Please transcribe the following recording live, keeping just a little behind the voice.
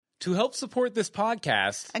To help support this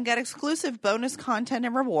podcast and get exclusive bonus content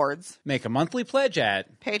and rewards, make a monthly pledge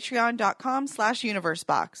at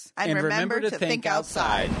patreon.com/universebox. And remember to think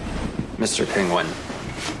outside. Mr. Penguin,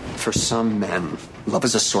 for some men, love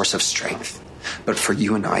is a source of strength. But for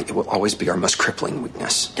you and I, it will always be our most crippling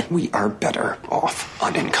weakness. And we are better off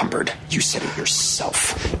unencumbered. You said it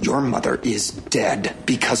yourself. Your mother is dead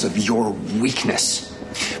because of your weakness.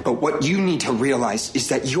 But what you need to realize is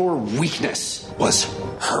that your weakness was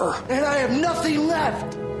her. And I have nothing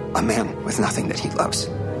left. A man with nothing that he loves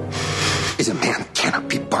is a man that cannot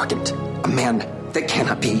be bargained. A man that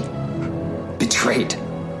cannot be betrayed.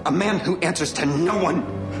 A man who answers to no one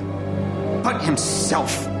but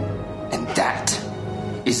himself. And that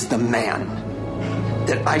is the man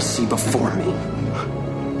that I see before me.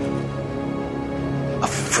 A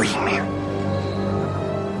free man.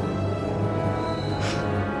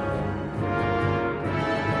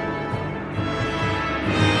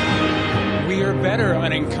 We Are Better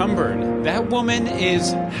Unencumbered. That woman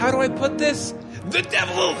is, how do I put this? The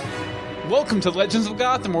devil! Welcome to Legends of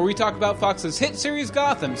Gotham, where we talk about Fox's hit series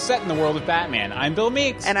Gotham, set in the world of Batman. I'm Bill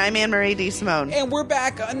Meeks. And I'm Anne-Marie D. Simone. And we're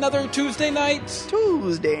back another Tuesday night.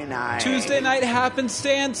 Tuesday night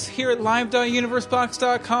happenstance here at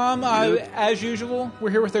live.universebox.com. As usual,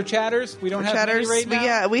 we're here with our chatters. We don't have many right now.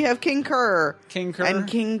 Yeah, we have King Kerr. King Kerr. And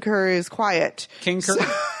King Kerr is quiet. King Kerr.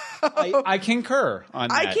 I concur on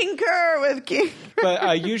that. I concur with King.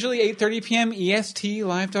 But usually 8:30 p.m. EST,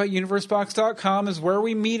 live.universebox.com is where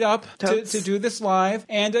we meet up to do this live.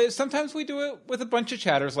 And sometimes we do it with a bunch of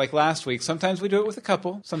chatters like last week. Sometimes we do it with a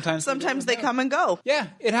couple. Sometimes they come and go. Yeah,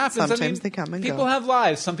 it happens. Sometimes they come and go. People have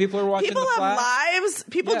lives. Some people are watching People the have lives.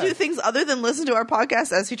 People do things other than listen to our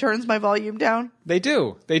podcast as he turns my volume down. They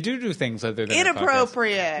do. They do things other than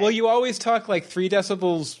inappropriate. Well, you always talk like 3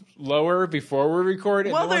 decibels lower before we record,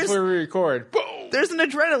 and then once we record, boom! There's an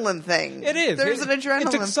adrenaline thing. It is. There's an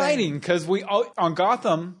adrenaline thing. It's exciting because on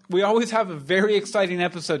Gotham, we always have a very exciting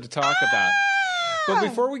episode to talk about. But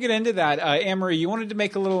before we get into that, Anne-Marie, you wanted to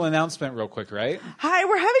make a little announcement real quick, right? Hi,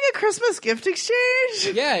 we're having a Christmas gift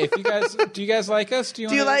exchange. Yeah, if you guys do you guys like us? Do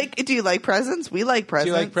you like presents? We like presents.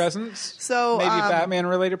 Do you like presents? So maybe Batman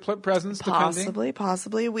related presents,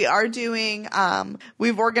 possibly. We are doing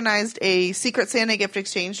we've organized a Secret Santa gift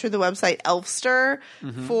exchange through the website Elfster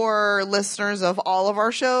for listeners of all of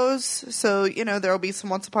our shows. So, there'll be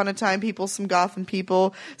some Once Upon a Time people, some Gotham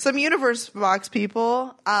people, some Universe Box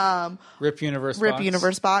people, Rip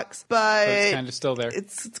Universe Box, but it's kind of still there.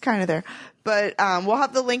 It's kind of there. But we'll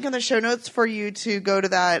have the link in the show notes for you to go to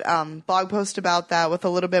that blog post about that with a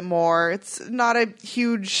little bit more. It's not a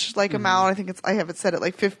huge amount. I think I have it set at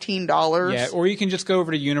like $15. Yeah, or you can just go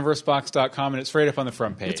over to universebox.com and it's right up on the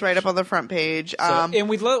front page. It's right up on the front page. And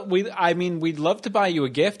we'd love to buy you a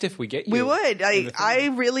gift if we get you. We would.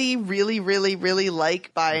 I really, really, really, really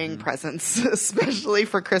like buying presents, especially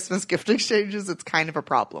for Christmas gift exchanges. It's kind of a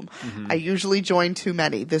problem. I usually join too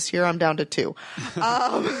many. This year I'm down to 2.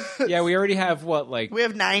 Yeah, we already have we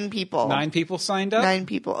have 9 people. 9 people signed up? 9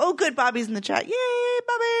 people. Oh, good. Bobby's in the chat. Yay,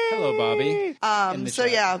 Bobby. Hello, Bobby.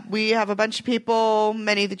 Yeah, we have a bunch of people,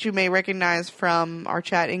 many that you may recognize from our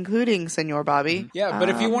chat, including Senor Bobby. Yeah, but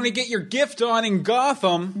if you want to get your gift on in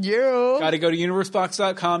Gotham, got to go to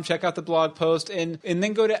universebox.com, check out the blog post, and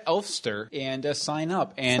then go to Elfster and sign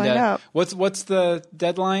up. And what's the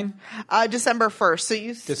deadline? December 1st. So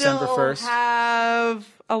you December 1st. Have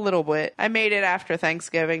a little bit. I made it after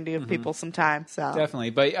Thanksgiving to give people some time. So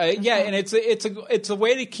definitely, but and it's a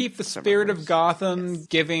way to keep the spirit of Gotham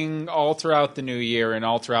giving all throughout the new year and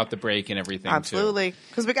all throughout the break and everything. Absolutely,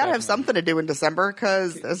 because we got to have something to do in December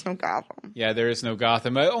because there's no Gotham. Yeah, there is no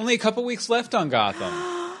Gotham. Only a couple weeks left on Gotham.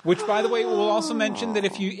 Which, by the way, we'll also mention that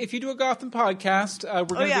if you do a Gotham podcast,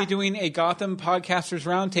 we're going to be doing a Gotham Podcasters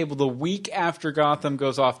Roundtable the week after Gotham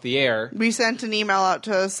goes off the air. We sent an email out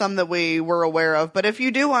to some that we were aware of, but if you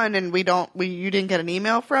do one and you didn't get an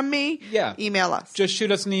email from me, email us. Just shoot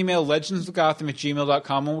us an email,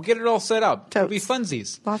 legendsofgotham@gmail.com, and we'll get it all set up. Totes. It'll be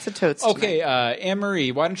funsies. Lots of totes. Okay,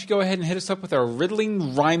 Anne-Marie, why don't you go ahead and hit us up with our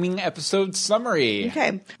riddling, rhyming episode summary?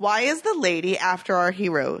 Okay. Why is the lady after our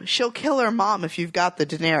hero? She'll kill her mom if you've got the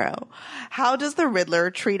dinero. How does the Riddler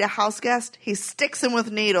treat a house guest? He sticks him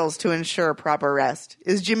with needles to ensure proper rest.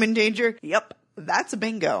 Is Jim in danger? Yep. That's a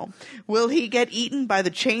bingo. Will he get eaten by the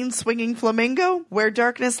chain-swinging flamingo? Where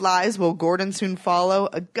darkness lies, will Gordon soon follow?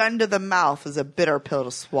 A gun to the mouth is a bitter pill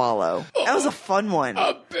to swallow. That was a fun one.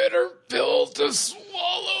 A bitter pill to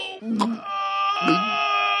swallow.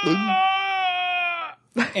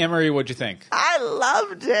 Anne-Marie, what'd you think? I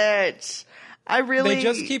loved it. They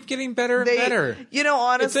just keep getting better and better. You know,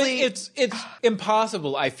 honestly, it's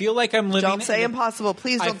impossible. I feel like I'm living. Don't say impossible.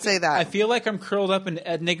 Please don't say that. I feel like I'm curled up in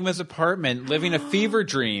Enigma's apartment, living a fever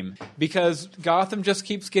dream because Gotham just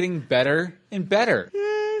keeps getting better and better.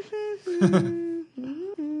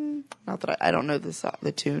 Not that I don't know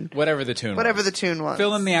the tune. Whatever the tune was.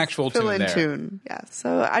 Fill in the actual tune there. Tune. Yeah.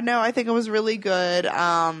 So I think it was really good.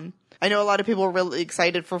 I know a lot of people were really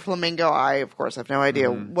excited for Flamingo. I, of course, have no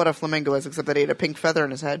idea what a flamingo is, except that he had a pink feather in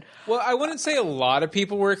his head. Well, I wouldn't say a lot of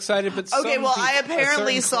people were excited, but I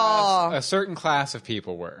apparently saw a certain class of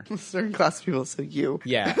people were. A certain class of people, so you.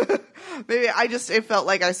 Yeah. Maybe it felt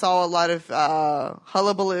like I saw a lot of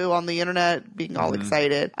hullabaloo on the internet, being all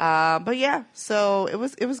excited. But yeah, so it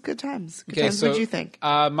was good times. Good times. What did you think?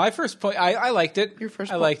 My first point, I liked it. Your first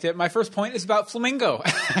point? I liked it. My first point is about Flamingo,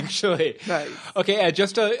 actually. Nice. Okay,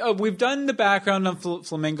 we've done the background on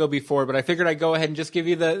Flamingo before, but I figured I'd go ahead and just give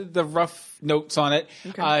you the rough notes on it.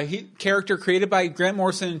 Okay. Character created by Grant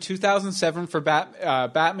Morrison in 2007 for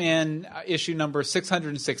Batman issue number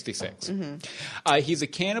 666. He's a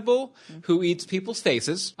cannibal who eats people's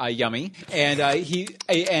faces. Yummy. And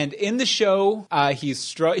and in the show, he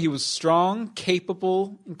was strong,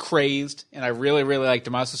 capable, and crazed. And I really, really liked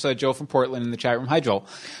him. I also saw Joe from Portland in the chat room. Hi, Joel.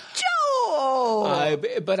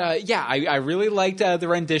 I really liked the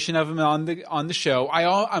rendition of him on the show.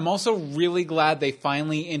 I'm also really glad they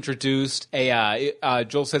finally introduced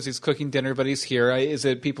Joel says he's cooking dinner, but he's here. Is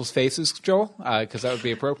it people's faces, Joel? Because that would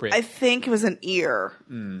be appropriate. I think it was an ear,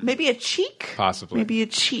 maybe a cheek, possibly. Maybe a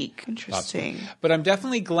cheek. Interesting. Possibly. But I'm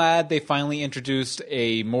definitely glad they finally introduced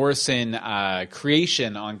a Morrison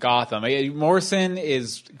creation on Gotham.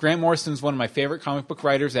 Grant Morrison's one of my favorite comic book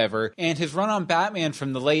writers ever, and his run on Batman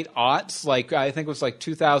from the late aughts, like I think it was like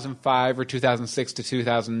 2005 or 2006 to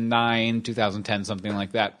 2009, 2010, something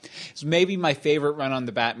like that. It's maybe my favorite run on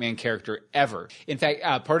the Batman character ever. In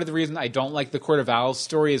fact, part of the reason I don't like the Court of Owls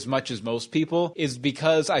story as much as most people is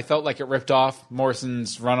because I felt like it ripped off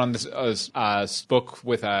Morrison's run on this book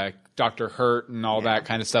with Dr. Hurt and all that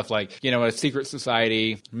kind of stuff, like, a secret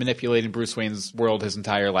society manipulating Bruce Wayne's world his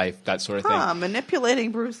entire life, that sort of thing.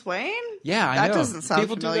 Manipulating Bruce Wayne? Yeah, I know. That doesn't sound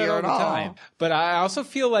People familiar do that all at the all. time. But I also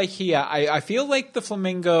feel like I feel like the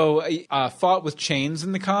Flamingo fought with chains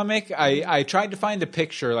in the comic. I tried to find a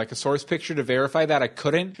picture, like a source picture, to verify that. I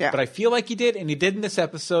couldn't, but I feel like he did, and he did in this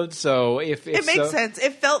episode. So it makes sense.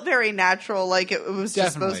 It felt very natural, like it was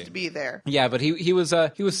just supposed to be there. Yeah, but he was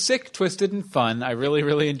sick, twisted, and fun. I really,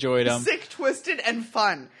 really enjoyed him. Sick, twisted, and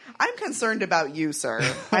fun. I'm concerned about you, sir.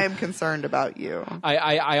 I am concerned about you.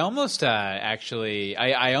 I almost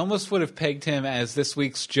I almost would have pegged him as this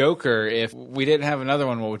week's Joker if we didn't have another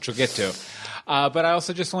one, which we'll get to. But I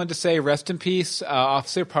also just wanted to say, rest in peace,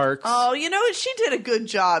 Officer Parks. Oh, she did a good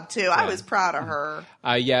job too. Yeah. I was proud of her.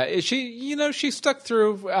 She stuck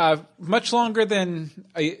through much longer than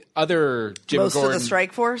other Jim Gordon. Most of the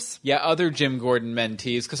Strike Force? Yeah, other Jim Gordon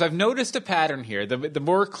mentees. Because I've noticed a pattern here. The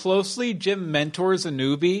more closely Jim mentors a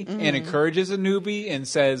newbie and encourages a newbie and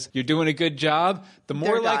says, you're doing a good job, the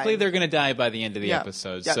more likely they're going to die by the end of the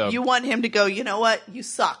episode. Yep. So you want him to go, you know what? You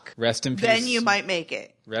suck. Rest in peace. Then you might make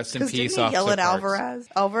it. Rest in peace, Didn't he yell at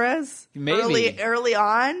Alvarez? Maybe. Early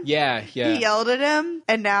on? Yeah. He yelled at him,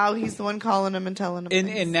 and now he's the one calling him and telling him.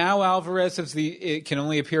 And now Alvarez it can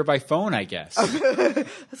only appear by phone, I guess. That's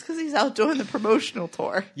because he's out doing the promotional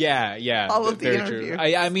tour. Yeah. All of the very interviews.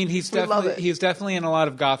 True. I mean, he's definitely in a lot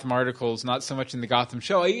of Gotham articles, not so much in the Gotham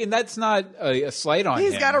show. And that's not a slight on him.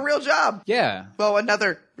 He's got a real job. Yeah. Well,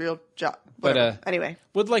 another real job. Whatever. But anyway,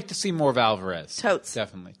 would like to see more of Alvarez. Totes.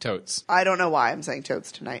 Definitely. Totes. I don't know why I'm saying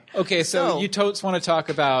totes tonight. Okay, so you totes want to talk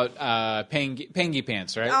about Pangy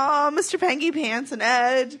Pants, right? Oh, Mr. Pangy Pants and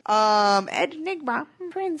Ed. Ed Enigma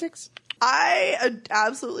from Forensics. I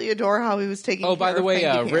absolutely adore how he was taking care of Pangy Pants. Oh, by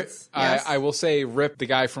the way, Rip, yes. I will say Rip, the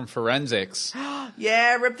guy from Forensics.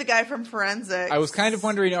 Yeah, Rip the guy from Forensics. I was kind of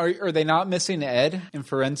wondering, are they not missing Ed in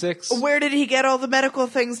Forensics? Where did he get all the medical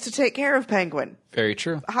things to take care of Penguin? Very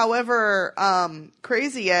true. However,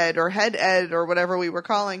 Crazy Ed or Head Ed or whatever we were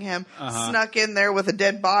calling him snuck in there with a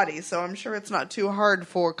dead body, so I'm sure it's not too hard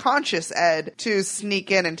for Conscious Ed to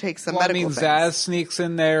sneak in and take some medical things. Zaz sneaks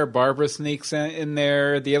in there, Barbara sneaks in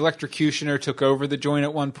there, the electrocutioner took over the joint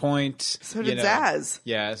at one point. So did Zaz.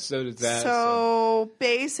 Yeah, so did Zaz. So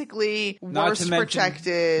basically, worst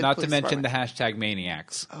protected. Not to mention the hashtag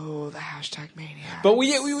maniacs. Oh, the hashtag maniacs. But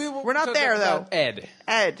we're not there, though. Ed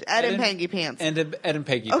and Pangy Pants. Ed and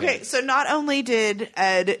Peggy Pants. Okay, so not only did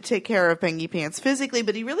Ed take care of Pangy Pants physically,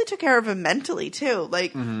 but he really took care of him mentally, too.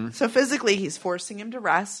 So physically, he's forcing him to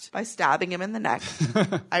rest by stabbing him in the neck.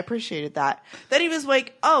 I appreciated that. Then he was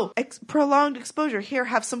like, prolonged exposure. Here,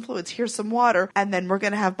 have some fluids. here's some water, and then we're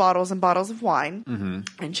going to have bottles and bottles of wine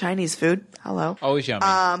and Chinese food. Hello. Always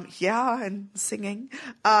yummy. Yeah, and singing.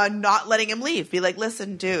 Not letting him leave. Be like,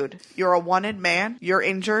 listen, dude, you're a wanted man. You're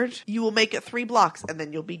injured. You will make it 3 blocks, and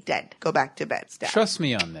then you'll be dead. Go back to bed. Stab. Trust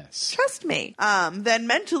me on this. Trust me. Then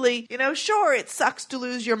mentally, sure, it sucks to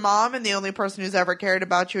lose your mom and the only person who's ever cared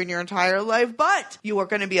about you in your entire life, but you are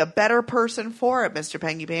going to be a better person for it, Mr.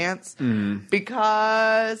 Pengy Pants,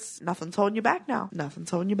 because nothing's holding you back now. Nothing's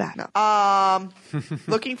holding you back now.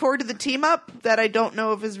 Looking forward to the team up that I don't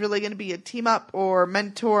know if is really going to be a team up or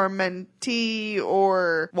mentor, mentee,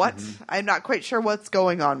 or what. I'm not quite sure what's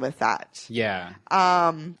going on with that. Yeah.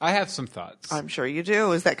 I have some thoughts. I'm sure you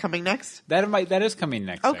do. Is that coming next? That is coming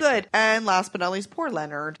next. Oh, good. And last but not least, poor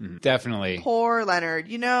Leonard. Definitely. Poor Leonard.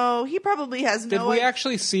 He probably has Did we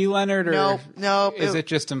actually see Leonard, or Nope. is it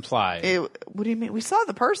just implied? What do you mean? We saw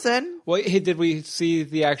the person. Well, did we see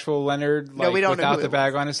the actual Leonard No, we don't know without who the it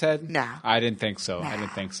bag was. on his head? No. I didn't think so. I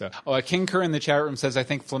didn't think so. Oh, King Kerr in the chat room says, I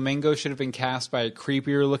think Flamingo should have been cast by a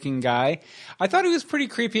creepier looking guy. I thought he was pretty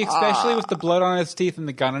creepy, especially with the blood on his teeth and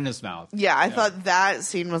the gun in his mouth. Yeah, I thought that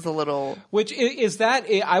scene was a little... Which is that...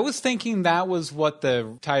 I was thinking that was what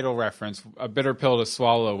the title reference, A Bitter Pill to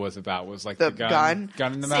Swallow, was about. Was like the gun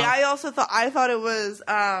in the mouth. I thought it was...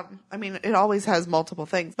 it always has multiple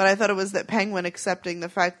things, but I thought it was that Penguin accepting the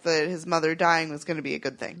fact that his mother dying was going to be a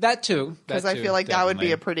good thing. That too. Because I feel like that would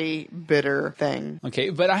be a pretty bitter thing. Okay,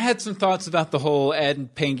 but I had some thoughts about the whole Ed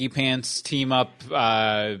and Pengy Pants team up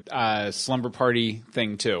slumber party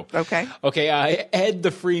thing too. Okay. Ed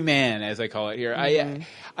the free man, as I call it here.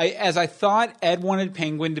 As I thought Ed wanted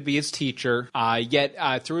Penguin to be his teacher,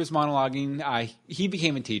 yet through his monologuing, he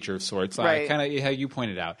became a teacher of sorts, right. Kind of how you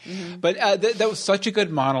pointed out. But that was such a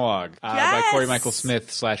good monologue by Corey Michael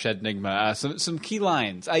Smith / Ed Nigma. Some key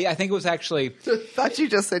lines. I think it was actually... I thought you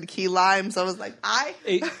just said key limes. I was like,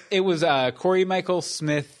 It was Corey Michael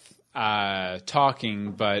Smith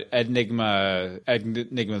talking, but Ed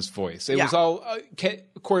Nigma's voice. It was all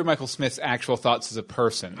Corey Michael Smith's actual thoughts as a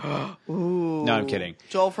person. Ooh. No, I'm kidding.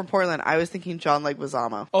 Joel from Portland. I was thinking John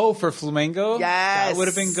Leguizamo. Oh, for Flamingo? Yes. That would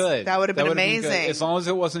have been good. That would have been amazing. As long as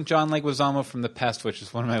it wasn't John Leguizamo from The Pest, which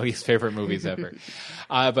is one of my least favorite movies ever.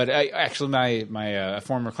 But actually, my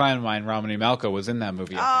former client of mine, Romany Malco, was in that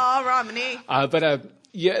movie. Oh, Romany.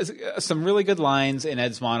 Yeah, some really good lines in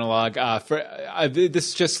Ed's monologue. This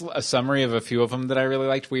is just a summary of a few of them that I really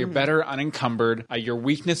liked. We are better unencumbered. Your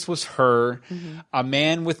weakness was her. A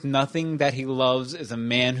man with nothing that he loves is a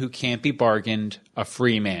man who can't be bargained. A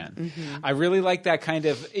free man. I really like that kind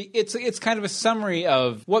of. It's kind of a summary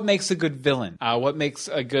of what makes a good villain. What makes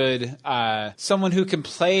a good someone who can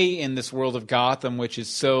play in this world of Gotham, which is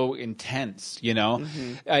so intense. You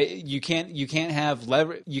can't have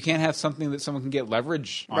leverage. You can't have something that someone can get leverage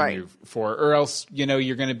on you for, or else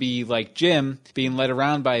you're going to be like Jim, being led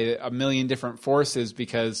around by a million different forces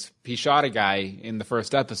because he shot a guy in the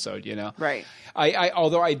first episode. Right.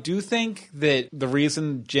 Although I do think that the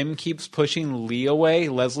reason Jim keeps pushing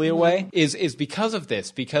Leslie away is because of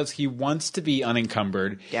this, because he wants to be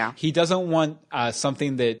unencumbered. Yeah. He doesn't want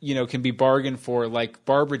something that, can be bargained for like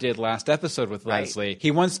Barbara did last episode with Leslie. He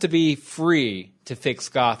wants to be free to fix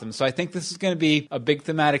Gotham. So I think this is going to be a big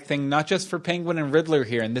thematic thing, not just for Penguin and Riddler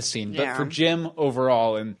here in this scene, but for Jim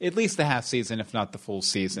overall, and at least the half season, if not the full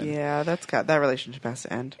season. Yeah, that relationship has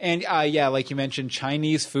to end. And like you mentioned,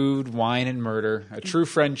 Chinese food, wine, and murder, a true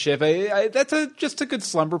friendship. That's just a good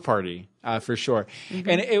slumber party. For sure.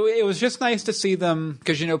 And it was just nice to see them,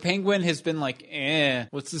 because, Penguin has been like,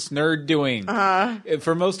 what's this nerd doing?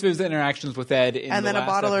 For most of his interactions with Ed in and the then a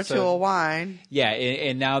bottle episode, or two of wine. Yeah,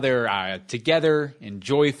 and now they're together and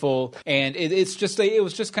joyful. And it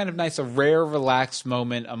was just kind of nice, a rare, relaxed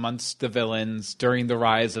moment amongst the villains during the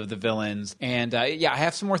rise of the villains. And I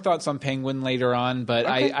have some more thoughts on Penguin later on, but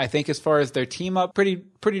I think as far as their team up, pretty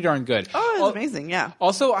darn good. Oh, it was amazing, yeah.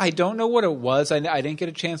 Also, I don't know what it was. I didn't get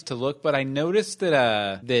a chance to look, but I noticed that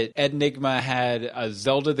Ed Nigma had a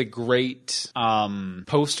Zelda the Great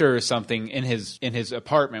poster or something in his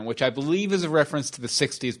apartment, which I believe is a reference to the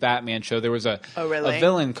 60s Batman show. There was a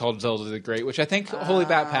villain called Zelda the Great, which I think Holy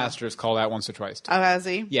Bat Pastor has called out once or twice. Oh, has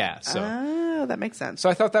he? Yeah, so. Oh, that makes sense. So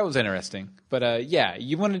I thought that was interesting. But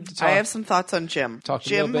you wanted to talk. I have some thoughts on Jim.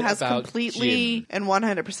 Jim has completely and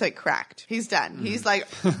 100% cracked. He's done. He's like,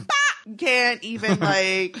 can't even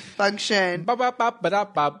function.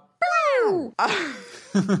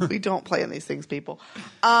 We don't play in these things, people.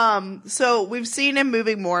 So we've seen him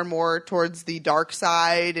moving more and more towards the dark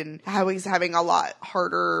side, and how he's having a lot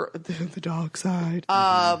harder the dark side.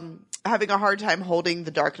 Having a hard time holding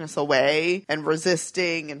the darkness away and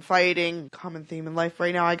resisting and fighting. Common theme in life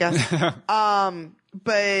right now, I guess.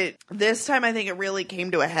 But this time I think it really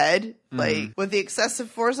came to a head. Like, with the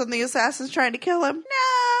excessive force on the assassins trying to kill him.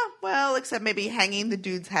 Nah. Well, except maybe hanging the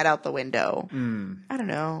dude's head out the window. I don't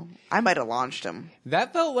know. I might have launched him.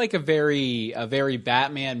 That felt like a very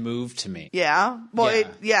Batman move to me. Yeah. Well,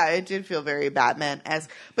 Yeah. it did feel very Batman-esque.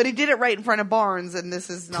 But he did it right in front of Barnes, and this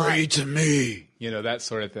is not... Pray to me. You know, that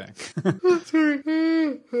sort of thing.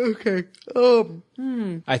 Okay.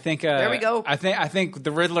 I think There we go. I think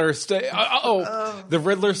the Riddler the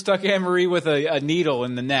Riddler stuck Anne-Marie with a needle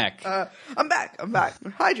in the neck. I'm back.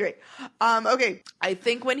 Hydrate. Okay. I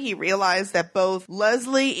think when he realized that both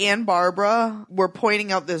Leslie and Barbara were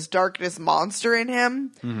pointing out this darkness monster in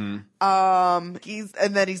him, he's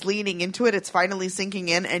leaning into it. It's finally sinking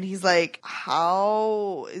in, and he's like,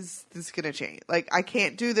 "How is this gonna change? Like, I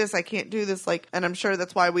can't do this. Like, and I'm sure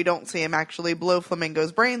that's why we don't see him actually blow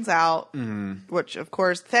Flamingo's brains out. Which, of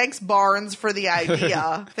course, thanks Barnes for the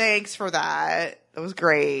idea. Thanks for that. That was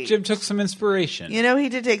great. Jim took some inspiration. You know, he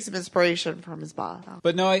did take some inspiration from his boss.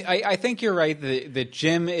 But no, I think you're right that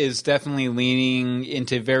Jim is definitely leaning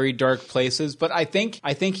into very dark places. But I think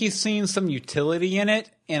he's seen some utility in it.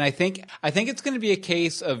 And I think it's going to be a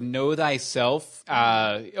case of know thyself,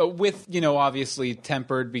 with, you know, obviously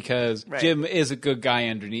tempered because Jim is a good guy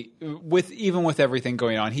underneath, even with everything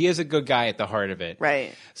going on. He is a good guy at the heart of it.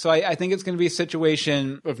 Right. So I think it's going to be a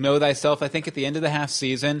situation of know thyself. I think at the end of the half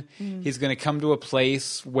season, he's going to come to a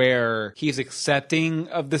place where he's accepting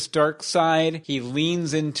of this dark side. He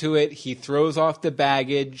leans into it. He throws off the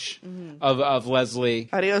baggage of Leslie.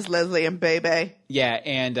 Adios, Leslie and Bebe. Yeah,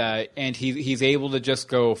 and he's able to just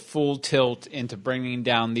go full tilt into bringing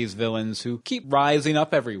down these villains who keep rising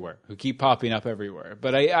up everywhere, who keep popping up everywhere.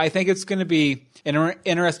 But I think it's going to be an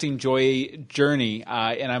interesting journey,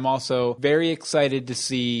 and I'm also very excited to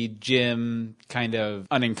see Jim kind of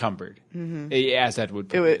unencumbered, as that would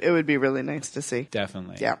put It would be really nice to see.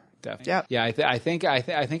 Definitely. Yeah. Definitely. Yep. Yeah, I think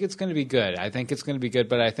it's going to be good. I think it's going to be good,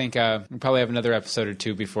 but I think we'll probably have another episode or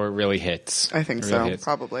two before it really hits. I think so,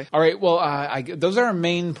 probably. All right, well, those are our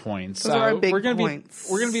main points. Those are our big points.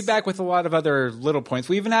 We're going to be back with a lot of other little points.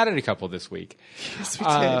 We even added a couple this week. Yes, we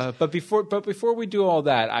did. But before we do all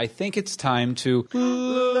that, I think it's time to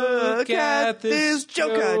look at this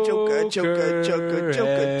Joker. Look at this Joker. Look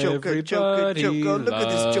at this Joker. Look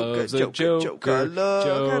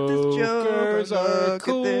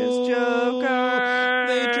at this Joker.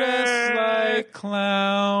 They dress like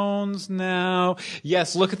clowns now.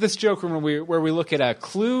 Yes, look at this Joker where we look at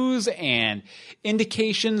clues and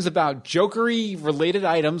indications about Jokery related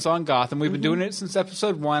items on Gotham. We've been doing it since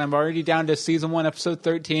episode 1. I'm already down to season 1, episode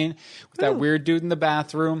 13, with that weird dude in the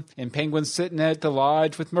bathroom, and Penguin sitting at the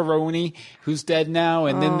lodge with Maroni, who's dead now,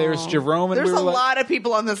 and then there's Jerome. And there's a lot of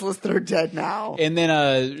people on this list that are dead now. And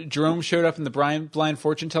then Jerome showed up in the blind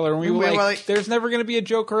fortune teller, and we were like, there's never going to be a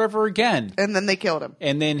Joker ever again. And then they killed him.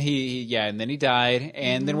 And then he died.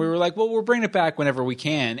 And then we were like, well, we'll bring it back whenever we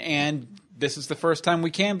can. And this is the first time we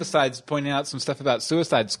can, besides pointing out some stuff about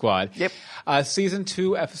Suicide Squad. Yep. Season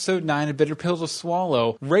 2, episode 9, A Bitter Pill to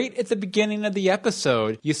Swallow. Right at the beginning of the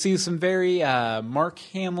episode, you see some very Mark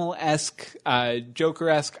Hamill-esque,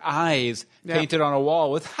 Joker-esque eyes painted on a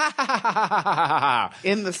wall with ha ha ha ha ha ha ha.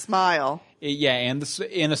 In the smile. Yeah, and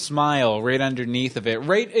in a smile right underneath of it,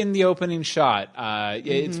 right in the opening shot.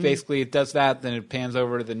 It's basically, it does that, then it pans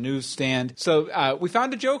over to the newsstand. So we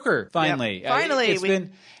found a Joker, finally. Yep. Finally. It's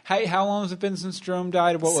been... How long has it been since Jerome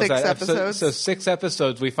died? What was that? 6 episodes. So 6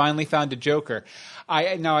 episodes. We finally found a Joker.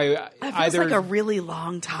 It feels like a really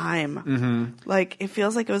long time. Like, it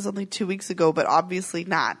feels like it was only 2 weeks ago, but obviously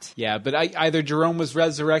not. Yeah, but either Jerome was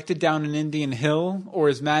resurrected down in Indian Hill, or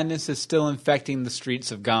his madness is still infecting the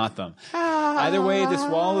streets of Gotham. Either way, this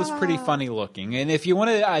wall is pretty funny looking. And if you want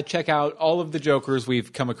to check out all of the Jokers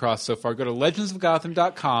we've come across so far, go to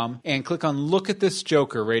legendsofgotham.com and click on Look at This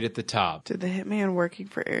Joker right at the top. Did the hitman working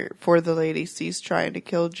for the lady cease trying to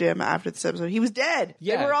kill Jim after this episode? He was dead.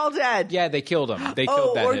 Yeah. They were all dead. Yeah, they killed him. They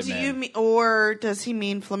killed that hitman. Or does he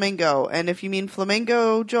mean Flamingo? And if you mean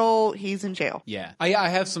Flamingo, Joel, he's in jail. Yeah. I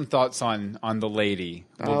have some thoughts on the lady.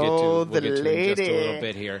 We'll get to in just a little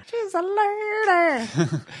bit here. She's a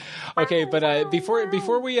lady. Okay, but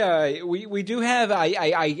before we do have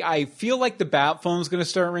I feel like the bat phone's going to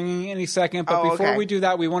start ringing any second. But before we do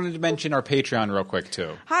that, we wanted to mention our Patreon real quick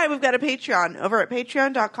too. Hi, we've got a Patreon over at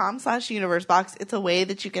patreon.com/universebox. It's a way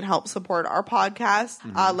that you can help support our podcast,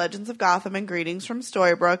 Legends of Gotham and Greetings from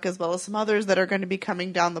Storybrooke, as well as some others that are going to be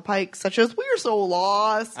coming down the pike, such as We're So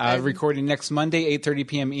Lost. Recording next Monday, 8:30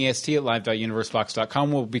 p.m. EST at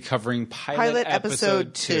live.universebox.com. We'll be covering pilot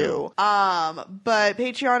episode 2. But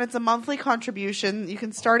Patreon, it's a monthly contribution. You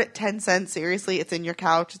can start at 10 cents. Seriously, it's in your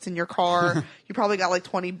couch. It's in your car. You probably got like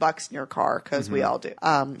 $20 in your car because we all do.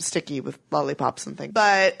 Sticky with lollipops and things.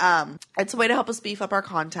 But it's a way to help us beef up our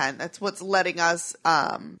content. That's what's letting us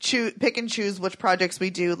pick and choose which projects we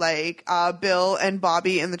do. Like Bill and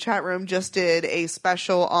Bobby in the chat room just did a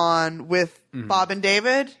special on with Bob and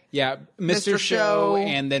David. Yeah, Mr. Show,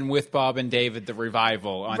 and then With Bob and David, the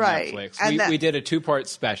revival on Netflix. And we did a 2-part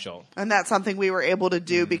special. And that's something we were able to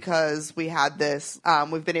do because we had this.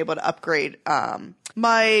 We've been able to upgrade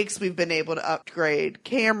mics. We've been able to upgrade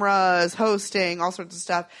cameras, hosting, all sorts of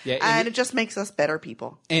stuff. Yeah, and it just makes us better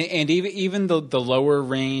people. And even the lower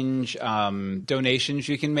range donations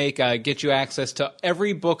you can make get you access to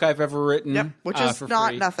every book I've ever written. Which is not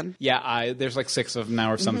free. Nothing. Yeah, there's like 6 of them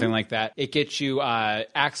now or something like that. It gets you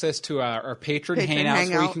access to our patron hangouts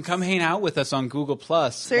where you can come hang out with us on Google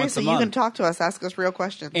Plus. Seriously, you can talk to us, ask us real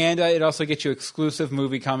questions. And it also gets you exclusive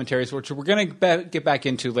movie commentaries, which we're going to get back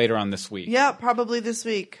into later on this week. Yeah, probably this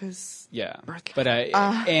week. But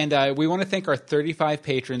and we want to thank our 35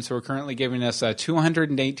 patrons who are currently giving us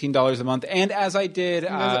 $218 a month. And as I did, you're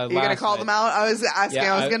going to call them out. I was asking.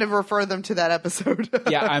 I was going to refer them to that episode.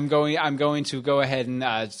 I'm going to go ahead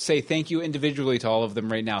and say thank you individually to all of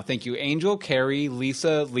them right now. Thank you, Angel, Carrie,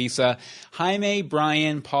 Lisa, Jaime,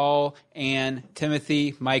 Brian, Paul, Anne,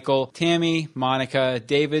 Timothy, Michael, Tammy, Monica,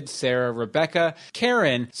 David, Sarah, Rebecca,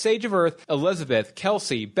 Karen, Sage of Earth, Elizabeth,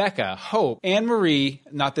 Kelsey, Becca, Hope, Anne Marie,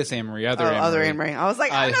 not this Anne Marie, other Anne Marie. I was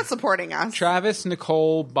like, I'm not supporting us. Travis,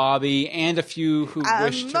 Nicole, Bobby, and a few who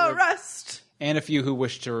wish to and a few who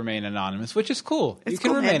wish to remain anonymous, which is cool. You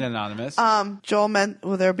can remain anonymous. Joel meant,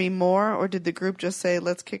 will there be more, or did the group just say,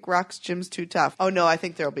 let's kick rocks, Jim's too tough? Oh, no, I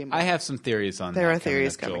think there'll be more. I have some theories on that. There are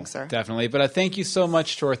theories coming, sir. Definitely. But thank you so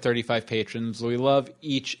much to our 35 patrons. We love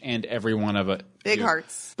each and every one of it. Big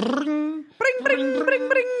hearts. Bring, bring, bring, bring,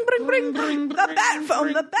 bring, bring. The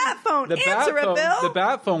bat phone. Answer it, Bill. The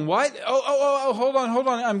bat phone. What? Oh, hold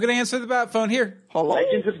on. I'm going to answer the bat phone here. Hello?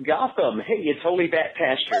 Legends of Gotham. Hey, it's Holy Bat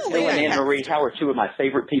Pastor. Bill and Anne Marie How are 2 of my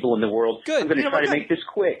favorite people in the world. Good. I'm going to try to make this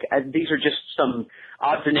quick. These are just some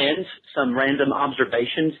odds and ends, some random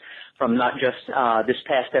observations from not just this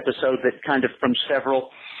past episode, but kind of from several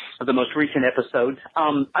of the most recent episodes.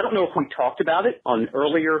 I don't know if we talked about it on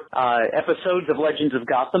earlier episodes of Legends of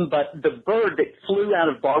Gotham, but the bird that flew out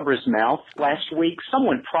of Barbara's mouth last week,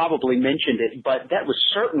 someone probably mentioned it, but that was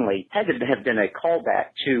certainly had to have been a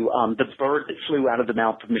callback to the bird that flew out of the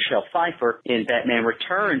mouth of Michelle Pfeiffer in Batman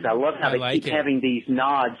Returns. I love how they keep having these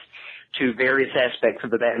nods to various aspects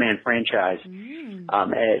of the Batman franchise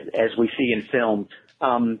as we see in films.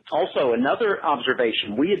 Also, another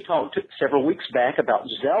observation, we had talked several weeks back about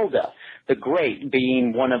Zelda the Great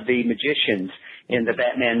being one of the magicians in the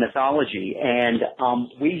Batman mythology, and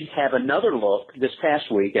we have another look this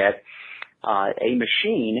past week at a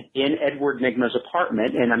machine in Edward Nygma's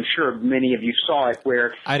apartment, and I'm sure many of you saw it,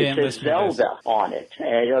 where it says Zelda on it.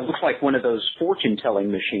 It looks like one of those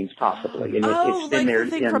fortune-telling machines, possibly, and it's been there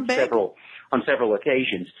on several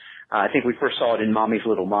occasions. I think we first saw it in Mommy's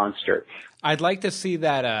Little Monster. I'd like to see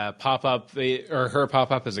that pop up, or her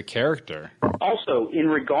pop up as a character. Also, in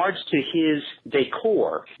regards to his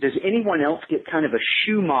decor, does anyone else get kind of a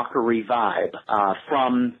Schumachery vibe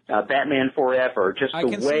from Batman Forever? Just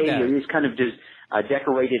the way it is kind of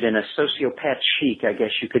decorated in a sociopath chic, I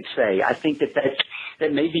guess you could say. I think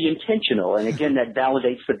that may be intentional, and again, that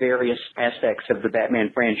validates the various aspects of the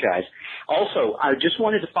Batman franchise. Also, I just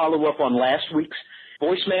wanted to follow up on last week's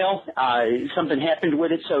voicemail. Something happened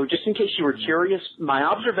with it, so just in case you were curious, my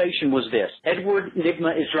observation was this. Edward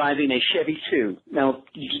Nygma is driving a Chevy 2. Now,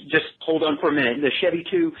 just hold on for a minute. The Chevy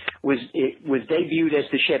 2 was debuted as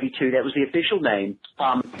the Chevy 2. That was the official name.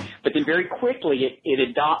 But then very quickly it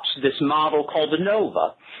adopts this model called the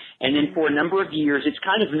Nova. And then for a number of years, it's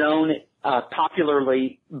kind of known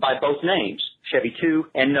popularly by both names, Chevy 2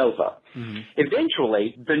 and Nova. Mm-hmm.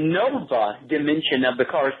 Eventually, the Nova dimension of the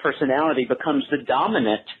car's personality becomes the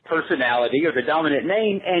dominant personality or the dominant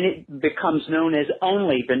name, and it becomes known as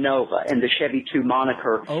only the Nova, and the Chevy 2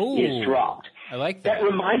 moniker is dropped. I like that. That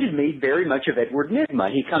reminded me very much of Edward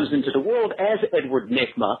Nygma. He comes into the world as Edward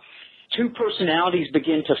Nygma. 2 personalities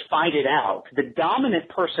begin to fight it out. The dominant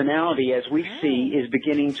personality, as we see, is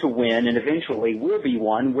beginning to win, and eventually will be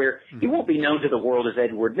one where he won't be known to the world as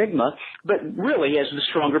Edward Nygma, but really as the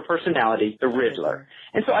stronger personality, the Riddler.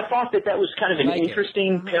 And so I thought that was kind of an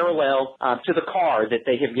interesting parallel to the car that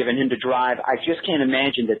they have given him to drive. I just can't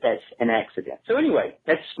imagine that that's an accident. So anyway,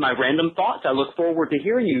 that's my random thoughts. I look forward to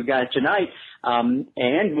hearing you guys tonight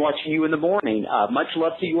and watching you in the morning. Much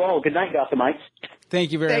love to you all. Good night, Gothamites.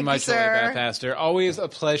 Thank you very Thank you, much, sir. Lily Beth Astor. Always a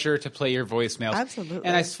pleasure to play your voicemails. Absolutely.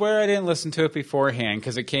 And I swear I didn't listen to it beforehand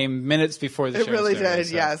because it came minutes before the show It really started, did.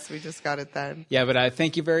 so. Yes, we just got it then. Yeah, but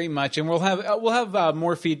thank you very much, and we'll have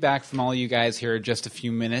more feedback from all you guys here in just a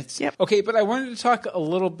few minutes. Yep. Okay, but I wanted to talk a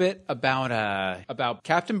little bit about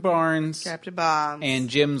Captain Barnes, Captain Bonds. and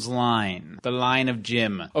Jim's line, the line of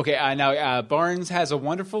Jim. Okay, now Barnes has a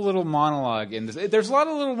wonderful little monologue in this. There's a lot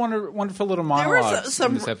of little wonderful little monologues was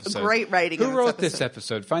some in this episode. great writing. Who in wrote this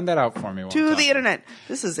episode? Find that out for me. To the internet.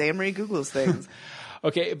 This is Amory Googles things.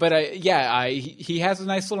 Okay, but he has a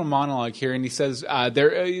nice little monologue here, and he says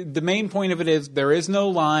the main point of it is there is no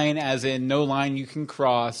line, as in no line you can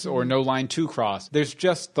cross or no line to cross. There's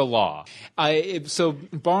just the law. So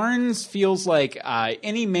Barnes feels like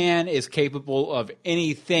any man is capable of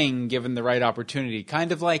anything given the right opportunity.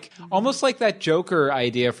 Kind of like almost like that Joker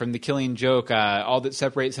idea from The Killing Joke. All that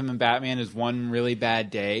separates him and Batman is one really bad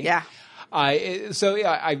day. Yeah.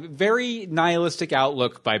 Very nihilistic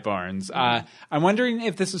outlook by Barnes. I'm wondering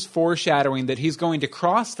if this is foreshadowing that he's going to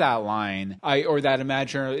cross that line, or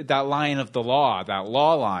that line of the law, that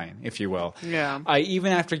law line, if you will. Yeah.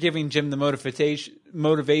 Even after giving Jim the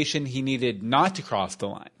motivation he needed not to cross the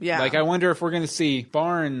line. Yeah. Like, I wonder if we're going to see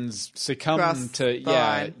Barnes succumb Cross to the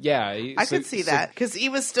line. I could see that because he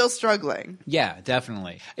was still struggling. Yeah,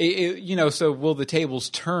 definitely. So will the tables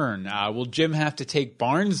turn? Will Jim have to take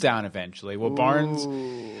Barnes down eventually? Will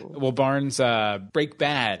Barnes break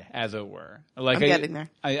bad, as it were? Like, I'm getting there.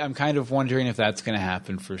 I'm kind of wondering if that's going to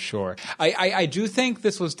happen for sure. I do think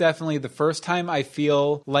this was definitely the first time I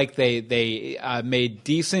feel like they made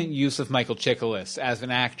decent use of Michael Chiklis as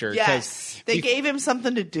an actor. Yes, they gave him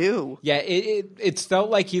something to do. Yeah, it's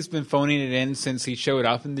felt like he's been phoning it in since he showed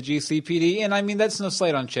up in the GCPD. And I mean, that's no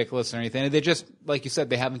slight on Chiklis or anything. They just, like you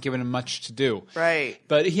said, they haven't given him much to do. Right.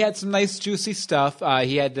 But he had some nice juicy stuff.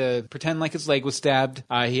 He had to pretend like his leg was stabbed.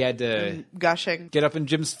 He had to gushing, get up in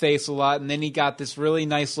Jim's face a lot, and then he got this really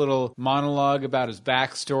nice little monologue about his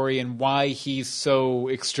backstory and why he's so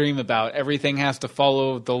extreme about everything has to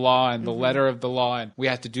follow the law and the letter of the law, and we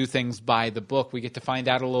have to do things by the book. We get to find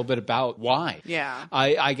out a little bit about why. Yeah.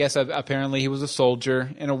 I guess apparently he was a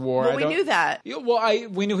soldier in a war. Well, we knew that.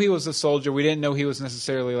 We knew he was a soldier. We didn't know he was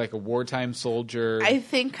necessarily like a wartime soldier. I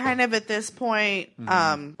think kind of at this point,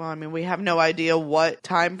 we have no idea what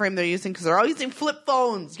time frame they're using because they're all using flip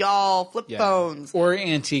phones, y'all. Flip phones. Or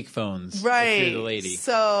antique phones. Right. If you're the lady.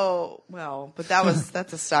 So, but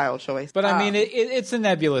that's a style choice. But I mean, it's a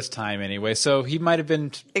nebulous time anyway. So he might have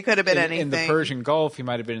been. It could have been anything. In the Persian Gulf. He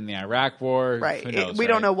might have been in the Iraq War. Right. Who knows, we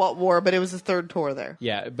don't know what war, but it was his third tour there.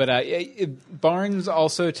 Yeah. But Barnes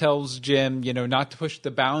also tells Jim, not to push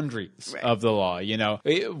the boundaries of the law.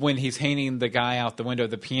 When he's hanging the guy out the window,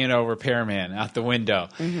 the piano repairman out the window.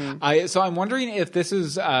 Mm-hmm. So I'm wondering if this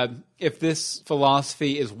is. If this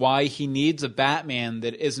philosophy is why he needs a Batman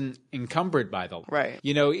that isn't encumbered by the law. Right.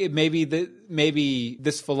 Maybe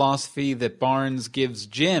this philosophy that Barnes gives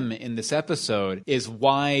Jim in this episode is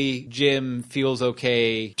why Jim feels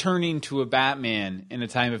okay turning to a Batman in a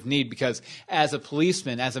time of need, because as a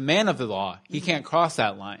policeman, as a man of the law, he can't cross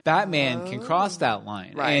that line. Batman can cross that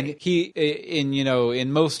line. Right. And he,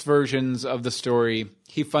 in most versions of the story,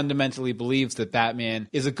 he fundamentally believes that Batman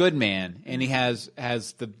is a good man and he has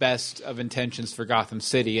the best of intentions for Gotham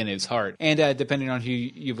City in his heart. And depending on who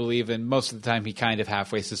you believe in, most of the time he kind of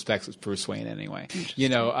halfway suspects it's Bruce Wayne anyway.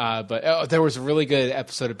 But there was a really good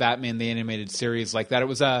episode of Batman the Animated Series like that. It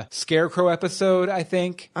was a Scarecrow episode, I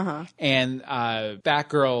think. Uh-huh. And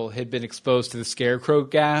Batgirl had been exposed to the Scarecrow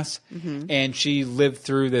gas, and she lived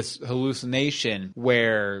through this hallucination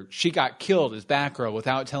where she got killed as Batgirl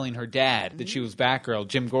without telling her dad that she was Batgirl.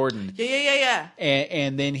 Jim Gordon. Yeah.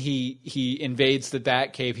 And then he invades the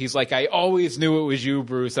Batcave. He's like, I always knew it was you,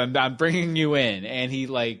 Bruce. I'm bringing you in. And he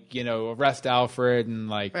arrests Alfred and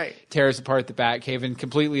tears apart the Batcave and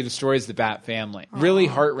completely destroys the Bat family. Aww. Really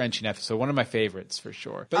heart-wrenching episode. One of my favorites for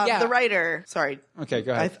sure. But the writer. Sorry. Okay,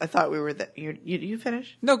 go ahead. I thought we were you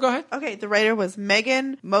finish? No, go ahead. Okay, the writer was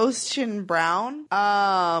Megan Moschen Brown.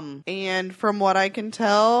 And from what I can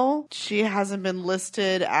tell, she hasn't been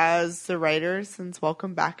listed as the writer since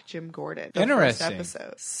Welcome Back, Jim Gordon. Interesting. First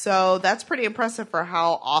episode. So that's pretty impressive for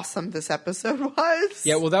how awesome this episode was.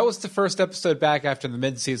 Yeah, well, that was the first episode back after the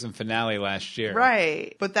mid-season finale last year.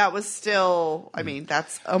 Right. But that was still,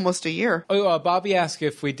 that's almost a year. Oh, Bobby asked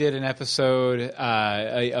if we did an episode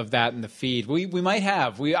of that in the feed. We might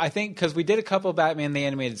have. I think because we did a couple of Batman the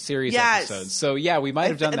Animated Series episodes. So, yeah, we might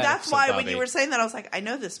have done that. That's episode, why Bobby. when you were saying that, I was like, I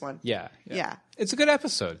know this one. Yeah. Yeah. It's a good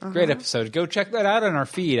episode. Great episode. Go check that out on our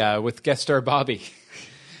feed with guest star Bobby.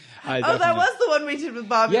 That was the one we did with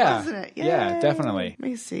Bobby, wasn't it? Yay. Yeah, definitely. Let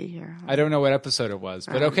me see here. I don't know what episode it was,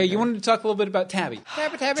 but okay, you wanted to talk a little bit about Tabby.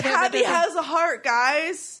 Tabby has a heart,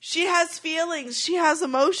 guys. She has feelings. She has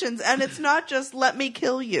emotions, and it's not just let me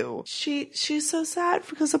kill you. She's so sad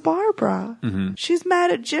because of Barbara. Mm-hmm. She's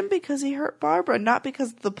mad at Jim because he hurt Barbara, not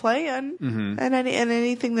because of the plan and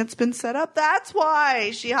anything that's been set up. That's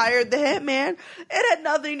why she hired the hitman. It had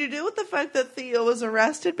nothing to do with the fact that Theo was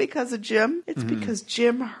arrested because of Jim. It's because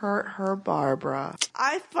Jim hurt her Barbara.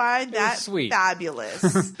 I find that sweet.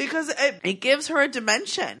 Fabulous because it gives her a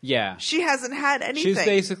dimension. Yeah. She hasn't had anything. She's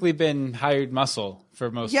basically been hired muscle for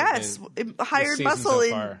most of hired the muscle so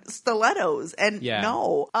in stilettos. And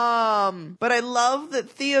no. But I love that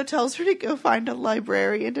Theo tells her to go find a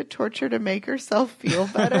librarian to torture to make herself feel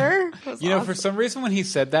better. Awesome. For some reason when he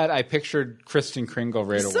said that, I pictured Kristen Kringle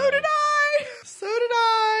right away. So did I.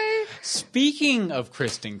 Speaking of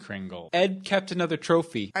Kristen Kringle, Ed kept another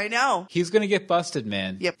trophy. I know. He's going to get busted,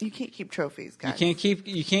 man. Yep, you can't keep trophies, guys.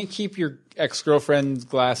 You can't keep your ex-girlfriend's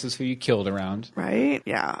glasses who you killed around. Right?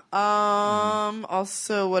 Yeah.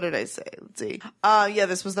 Also, what did I say? Let's see.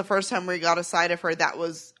 This was the first time we got a side of her that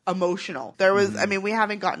was emotional. There was, we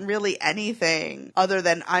haven't gotten really anything other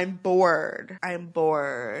than I'm bored.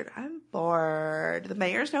 The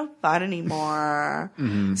mayor's no fun anymore.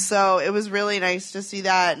 So it was really nice to see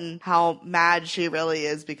that and how mad she really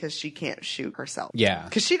is because she can't shoot herself. Yeah.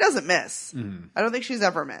 Because she doesn't miss. I don't think she's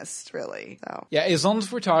ever missed, really. So. Yeah, as long as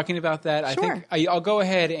we're talking about that, Sure. I think I'll go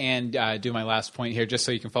ahead and do my last point here just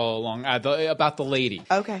so you can follow along about the lady.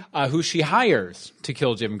 Okay. Who she hires to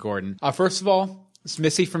kill Jim Gordon. First of all, it's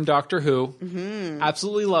Missy from Doctor Who.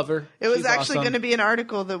 Absolutely love her. It was She's actually awesome. going to be an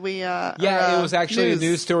article that we... it was actually a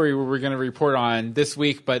news story we were going to report on this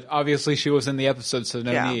week, but obviously she was in the episode, so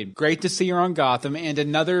no need. Great to see her on Gotham, and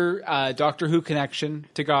another Doctor Who connection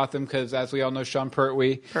to Gotham, because as we all know, Sean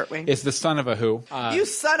Pertwee is the son of a Who. You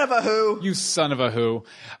son of a Who! You son of a Who.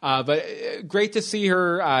 But great to see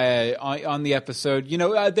her on the episode.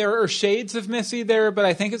 There are shades of Missy there, but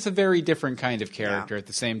I think it's a very different kind of character at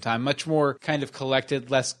the same time. Much more kind of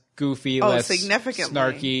collected, less goofy, less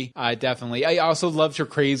significantly. snarky. Definitely. I also loved her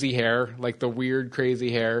crazy hair, like the weird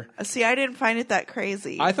crazy hair. See, I didn't find it that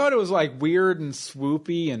crazy. I thought it was like weird and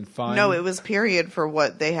swoopy and fun. No, it was period for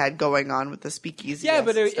what they had going on with the speakeasy. Yeah,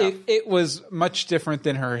 but it was much different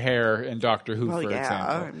than her hair in Doctor Who, for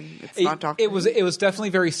example. It's not Doctor Who. It was definitely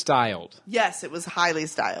very styled. Yes, it was highly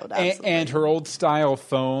styled. Absolutely. And her old style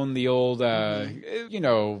phone, the old,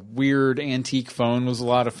 weird antique phone was a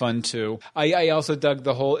lot of fun too. I also dug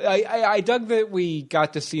the whole... I dug that we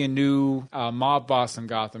got to see a new mob boss in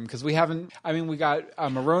Gotham, because we haven't... we got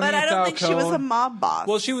Maroni and Falcone. But I don't think she was a mob boss.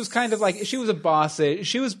 Well, she was kind of like... She was a boss.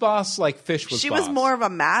 She was boss like Fish was boss. She was more of a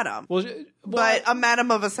madam. But a madam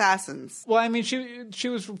of assassins. Well, she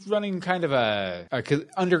was running kind of a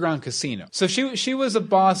underground casino. So she was a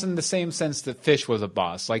boss in the same sense that Fish was a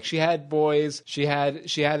boss. Like, she had boys, she had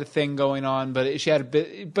a thing going on, but she had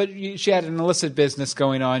an illicit business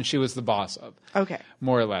going on. She was the boss of. Okay.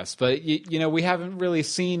 More or less. But we haven't really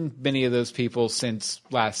seen many of those people since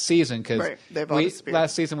last season, because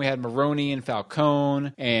last season we had Maroni and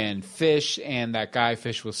Falcone and Fish, and that guy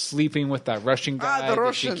Fish was sleeping with, that Russian guy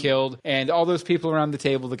that she killed, and all those people around the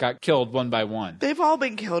table that got killed one by one. They've all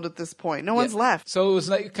been killed at this point. No one's left. So it was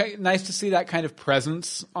nice to see that kind of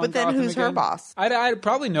presence on Gotham. But then who's her boss? I'd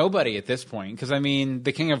probably nobody at this point, because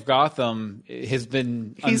the King of Gotham has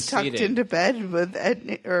been He's unseated. tucked into bed with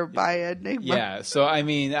by Enigma. Yeah, so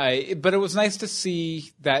but it was nice to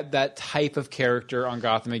see that type of character on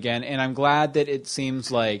Gotham again, and I'm glad that it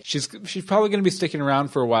seems like she's probably going to be sticking around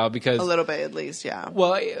for a while, because a little bit at least, yeah.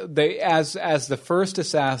 Well, as the first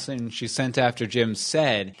assassin she sent after Jim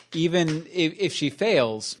said, even if she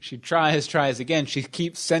fails, she tries again. She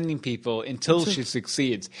keeps sending people until she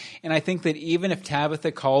succeeds, and I think that even if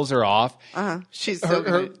Tabitha calls her off, she's so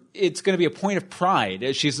good. It's going to be a point of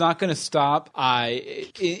pride. She's not going to stop.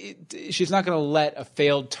 She's not going to let a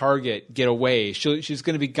failed target get away. She's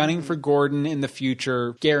going to be gunning for Gordon in the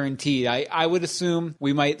future, guaranteed. I would assume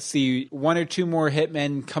we might see one or two more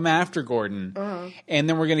hitmen come after Gordon, and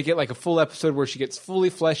then we're going to get like a full episode where she gets fully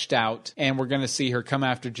fleshed out, and we're going to see her come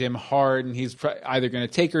after Jim hard, and he's either going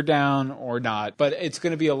to take her down or not. But it's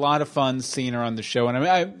going to be a lot of fun seeing her on the show, and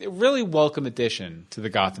a really welcome addition to the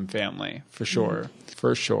Gotham family, for sure.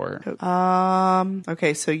 For sure. for her.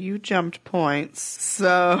 Okay, so you jumped points.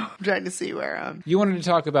 So I'm trying to see where You wanted to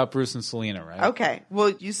talk about Bruce and Selena, right? Okay. Well,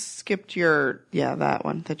 you skipped that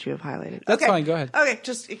one that you have highlighted. That's okay. fine. Go ahead. Okay,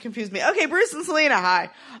 it confused me. Okay, Bruce and Selena, hi.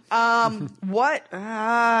 What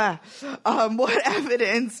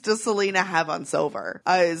evidence does Selena have on Silver?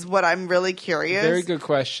 Is what I'm really curious. Very good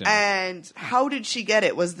question. And how did she get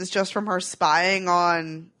it? Was this just from her spying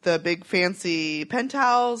on the big fancy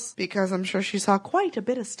penthouse? Because I'm sure she saw quite a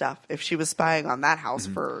bit of stuff if she was spying on that house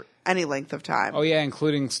for any length of time. Oh, yeah,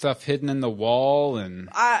 including stuff hidden in the wall and...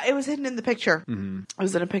 It was hidden in the picture. Mm-hmm. It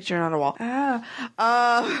was in a picture, not a wall.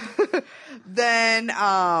 Then,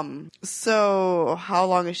 so how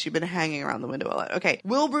long has she been hanging around the window? Okay,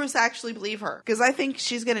 will Bruce actually believe her? Because I think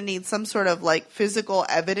she's going to need some sort of, like, physical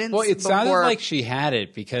evidence. Well, it sounded like she had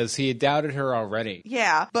it because he had doubted her already.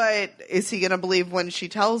 Yeah, but is he going to believe when she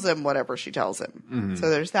tells him whatever she tells him? Mm-hmm.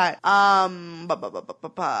 So there's that. And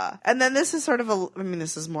then this is sort of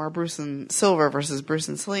this is more Bruce and Silver versus Bruce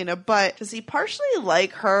and Selena, but does he partially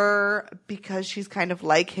like her because she's kind of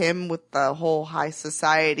like him with the whole high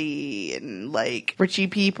society and like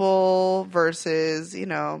richy people versus,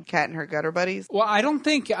 Cat and her gutter buddies? Well, I don't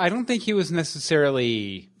think he was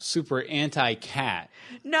necessarily super anti-Cat.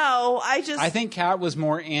 No, I think Cat was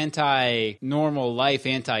more anti-normal life,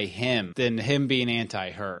 anti-him than him being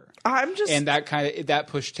anti-her. And that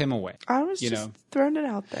pushed him away. I was just throwing it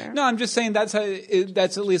out there. No, I'm just saying that's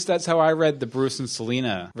how I read the Bruce and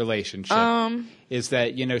Selena relationship. Is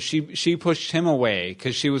that she pushed him away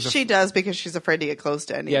because she does because she's afraid to get close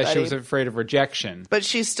to anybody. Yeah, she was afraid of rejection, but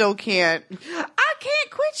she still can't. I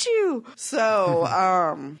can't quit you. So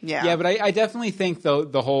yeah. Yeah, but I definitely think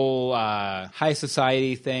the whole high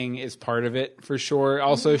society thing is part of it for sure.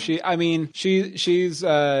 Also, she's for a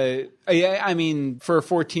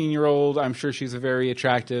 14-year-old, I'm sure she's a very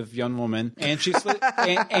attractive young woman, and she's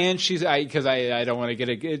because I don't want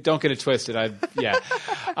to don't get it twisted.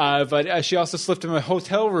 But she also slipped him a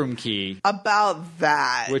hotel room key. About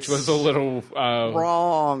that, which was a little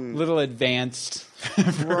wrong, little advanced for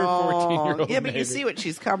a 14-year-old. Yeah, but you see what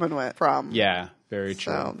she's coming from. Yeah. Very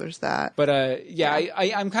true. So there's that. But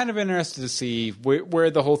I'm kind of interested to see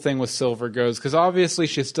where the whole thing with Silver goes, because obviously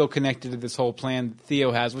she's still connected to this whole plan that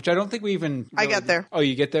Theo has, which I don't think we even... I get there. Oh,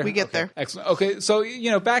 you get there? We get there. Excellent. Okay, so,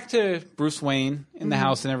 back to Bruce Wayne in the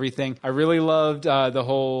house and everything. I really loved the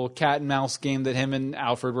whole cat and mouse game that him and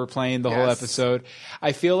Alfred were playing the whole episode.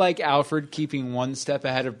 I feel like Alfred keeping one step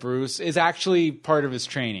ahead of Bruce is actually part of his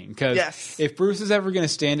training, because if Bruce is ever going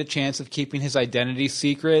to stand a chance of keeping his identity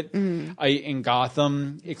secret in Gotham,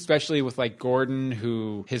 especially with like Gordon,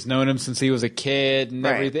 who has known him since he was a kid and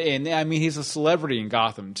everything. And he's a celebrity in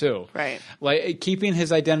Gotham too. Right. Like keeping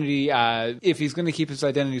his identity, if he's going to keep his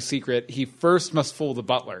identity secret, he first must fool the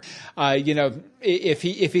butler. If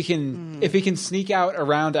he can sneak out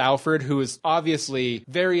around Alfred, who is obviously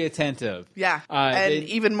very attentive. Yeah. And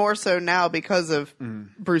even more so now because of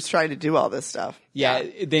Bruce trying to do all this stuff. Yeah,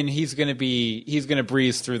 then he's going to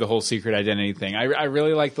breeze through the whole secret identity thing. I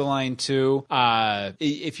really like the line too.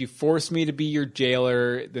 If you force me to be your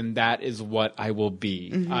jailer, then that is what I will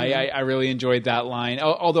be. Mm-hmm. I really enjoyed that line.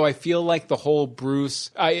 Although I feel like the whole Bruce,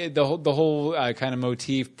 the whole kind of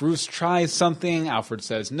motif, Bruce tries something, Alfred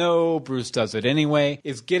says no, Bruce does it anyway,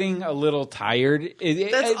 is getting a little tired.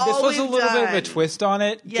 This was a little bit of a twist on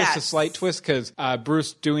it, just a slight twist, because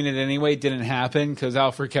Bruce doing it anyway didn't happen because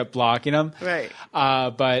Alfred kept blocking him. Right.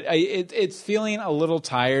 But it's feeling a little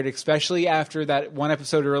tired, especially after that one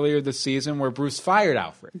episode earlier this season where Bruce fired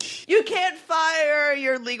Alfred. You can't fire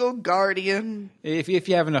your legal guardian. If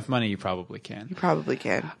you have enough money, you probably can. You probably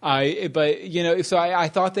can. So I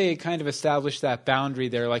thought they kind of established that boundary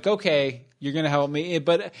there, like, okay, you're going to help me.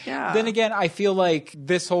 But then again, I feel like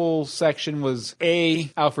this whole section was A,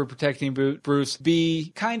 Alfred protecting Bruce,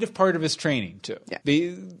 B, kind of part of his training too. Yeah.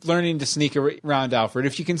 B, learning to sneak around Alfred.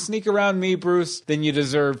 If you can sneak around me, Bruce, then you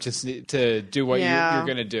deserve to do what you're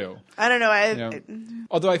going to do. I don't know.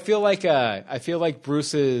 Although I feel like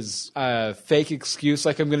Bruce's fake excuse,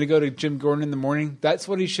 like I'm going to go to Jim Gordon in the morning, that's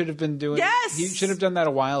what he should have been doing. Yes! He should have done that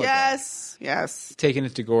a while ago. Yes. Taking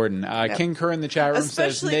it to Gordon. King Kerr in the chat room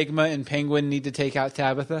says Nigma and Penguin need to take out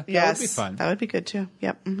Tabitha. Yes. That would be fun. That would be good too.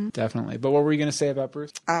 Yep. Mm-hmm. Definitely. But what were you going to say about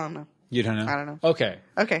Bruce? I don't know. You don't know? I don't know. Okay.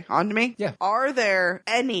 Okay, on to me? Yeah. Are there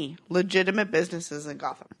any legitimate businesses in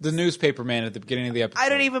Gotham? The newspaper man at the beginning of the episode. I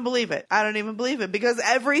don't even believe it. I don't even believe it because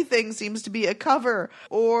everything seems to be a cover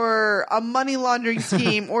or a money laundering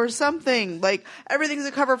scheme or something. Like, everything's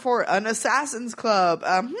a cover for an assassin's club,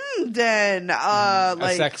 den, like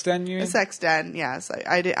a sex den, you mean? A sex den, yes.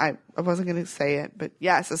 I wasn't going to say it, but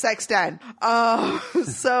yes, a sex den.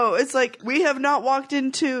 So it's like we have not walked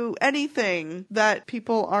into anything that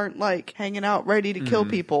people aren't like hanging out ready to kill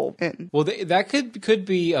people in. Well, that could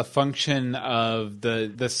be a function of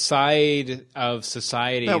the side of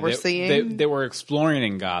society that we're seeing, that we're exploring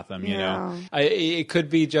in Gotham. You know, it could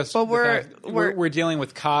be just. But we're dealing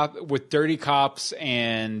with dirty cops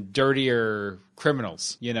and dirtier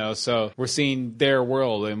criminals, you know, so we're seeing their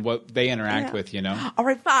world and what they interact with, you know. All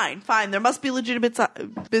right, fine. There must be legitimate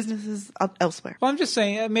businesses elsewhere. Well, I'm just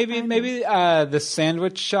saying, maybe the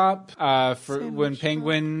sandwich shop when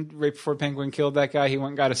Penguin, right before Penguin killed that guy, he went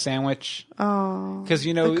and got a sandwich. Oh, because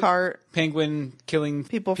you know, the cart. Penguin killing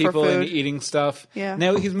people for food and eating stuff. Yeah.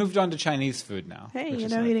 Now he's moved on to Chinese food now. Hey, you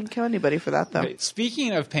know, he didn't kill anybody for that though. Right.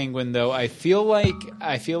 Speaking of Penguin, though, I feel like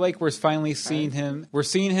we're finally seeing him. We're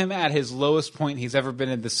seeing him at his lowest point he's ever been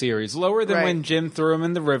in the series. Lower than when Jim threw him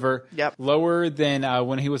in the river. Yep. Lower than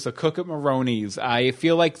when he was a cook at Maroney's. I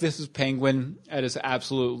feel like this is Penguin at his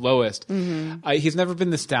absolute lowest. Mm-hmm. He's never been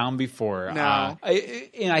this down before. No.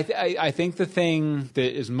 I think the thing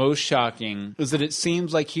that is most shocking is that it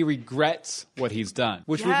seems like he regrets what he's done,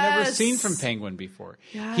 which we've never seen from Penguin before.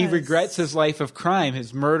 Yes. He regrets his life of crime,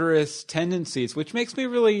 his murderous tendencies, which makes me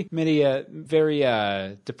really very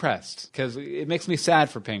depressed because it makes me sad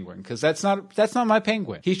for Penguin because that's not my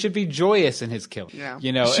Penguin. He should be joyous in his killing. Yeah.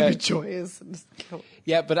 You know, he should be joyous in his killing.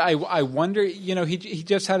 Yeah, but I wonder, you know, he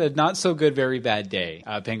just had a not so good, very bad day,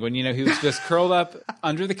 Penguin. You know, he was just curled up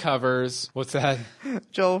under the covers. What's that?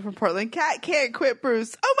 Joel from Portland. Cat can't quit,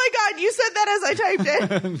 Bruce. Oh my God, you said that as I typed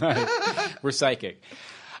it. Nice. We're psychic.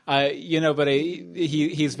 You know, but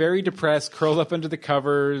he's very depressed, curled up under the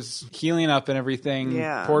covers, healing up and everything.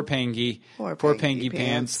 Yeah. Poor Pengy. Poor Pengy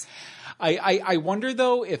Pants. I wonder,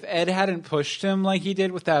 though, if Ed hadn't pushed him like he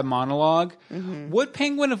did with that monologue, would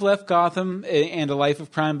Penguin have left Gotham and a life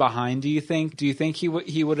of crime behind, do you think? Do you think he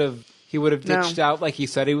would have ditched out like he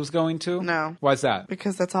said he was going to? No. Why's that?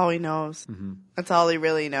 Because that's all he knows. Mm-hmm. That's all he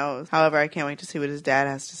really knows. However, I can't wait to see what his dad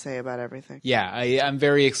has to say about everything. Yeah, I'm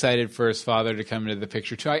very excited for his father to come into the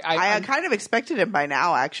picture, too. I kind of expected him by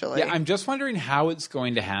now, actually. Yeah, I'm just wondering how it's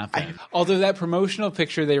going to happen. Although that promotional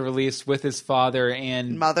picture they released with his father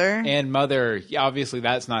and mother, obviously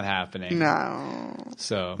that's not happening. No.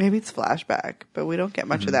 So maybe it's flashback, but we don't get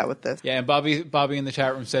much of that with this. Yeah, and Bobby in the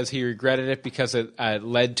chat room says he regretted it because it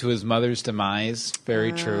led to his mother's demise.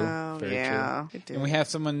 Very true. Very true. And we have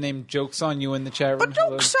someone named Jokes on You in the chat room. But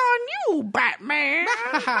joke's on you, Batman.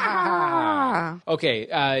 Okay,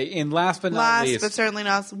 and last but not least. Last but certainly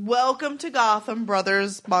not. Welcome to Gotham,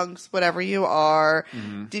 brothers, monks, whatever you are.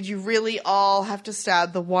 Mm-hmm. Did you really all have to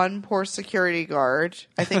stab the one poor security guard?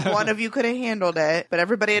 I think one of you could have handled it, but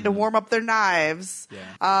everybody had to warm up their knives. Yeah.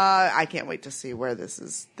 I can't wait to see where this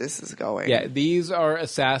is going. Yeah, these are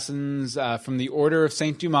assassins from the Order of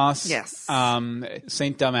Saint Dumas. Yes.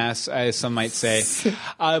 Saint Dumas, as some might say.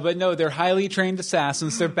 But no, they're highly trained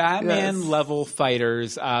assassins. They're Batman-level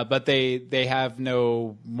fighters, but they have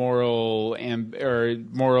no moral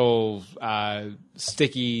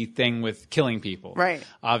sticky thing with killing people. Right.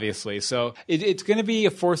 Obviously. So it's going to be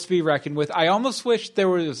a force to be reckoned with. I almost wish there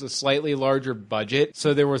was a slightly larger budget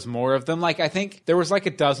so there was more of them. Like, I think there was like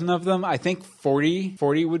a dozen of them. I think 40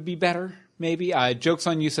 would be better. Maybe. Jokes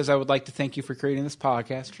on You says, I would like to thank you for creating this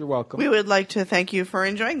podcast. You're welcome. We would like to thank you for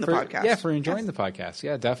enjoying the podcast. Yeah, for enjoying the podcast.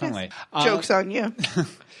 Yeah, definitely. Yes. Jokes on You.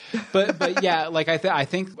 but yeah, like I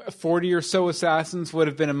think 40 or so assassins would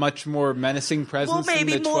have been a much more menacing presence than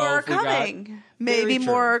the 12 more are we got. coming. Maybe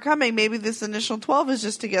more are coming. Maybe this initial 12 is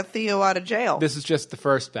just to get Theo out of jail. This is just the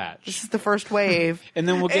first batch. This is the first wave. And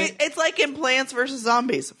then we'll get... It's like in Plants vs.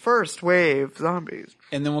 Zombies. First wave zombies.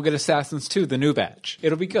 And then we'll get Assassins 2, the new batch.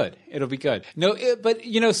 It'll be good. No, but,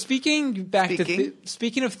 you know, speaking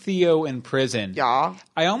of Theo in prison, yeah,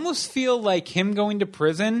 I almost feel like him going to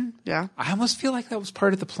prison, yeah, I almost feel like that was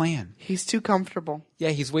part of the plan. He's too comfortable. Yeah,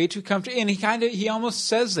 he's way too comfortable. And he almost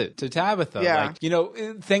says it to Tabitha. Yeah. Like, you know,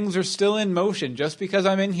 things are still in motion. Just because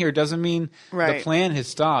I'm in here doesn't mean the plan has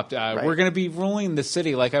stopped. We're going to be ruling the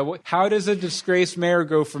city. Like, how does a disgraced mayor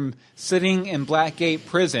go from sitting in Blackgate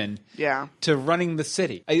prison to running the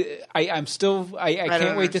city? I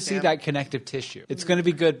can't wait to see that connective tissue. It's going to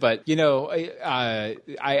be good, but, you know,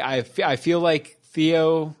 I feel like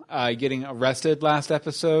Theo getting arrested last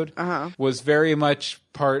episode was very much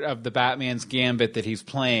part of the Batman's gambit that he's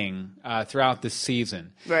playing throughout this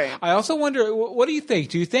season. Right. I also wonder, what do you think?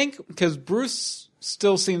 Do you think, because Bruce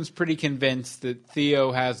still seems pretty convinced that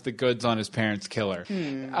Theo has the goods on his parents' killer,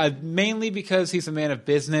 mainly because he's a man of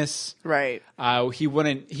business. Right. He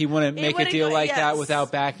wouldn't make a deal like that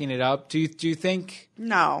without backing it up. Do you think?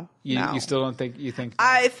 No. You still don't think you think?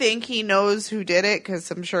 I think he knows who did it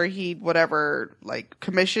because I'm sure he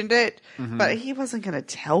commissioned it, but he wasn't going to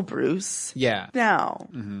tell Bruce. Yeah. No.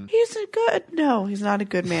 He's not a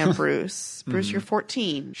good man, Bruce. Bruce, you're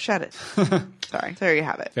 14. Shut it. Sorry. There you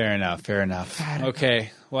have it. Fair enough.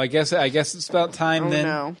 Okay. Well, I guess it's about time then.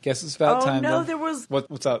 No. Guess it's about time. No, then. there was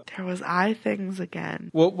what's up? There was eye things again.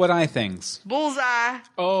 What eye things? Bullseye.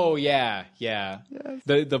 Oh yeah. Yes.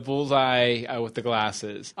 The bullseye with the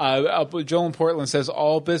glasses. Joel in Portland says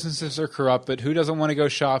all businesses are corrupt, but who doesn't want to go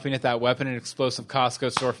shopping at that weapon and explosive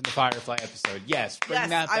Costco store from the Firefly episode? Yes, bring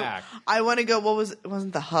that back. I want to go. It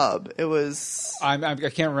wasn't the Hub. It was. I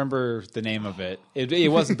can't remember the name of it. It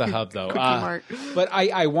wasn't the Hub though. Cookie Mart. But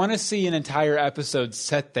I want to see an entire episode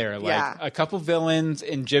set there, like a couple villains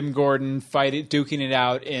and Jim Gordon duking it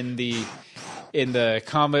out in the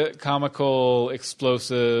comical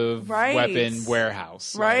explosive weapon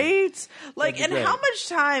warehouse, right? How much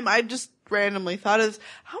time? I just randomly thought of this.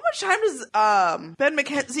 How much time does Ben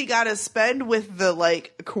McKenzie got to spend with the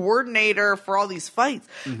coordinator for all these fights?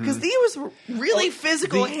 Because he was really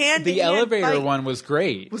physical. The elevator one was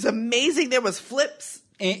great. It was amazing. There was flips.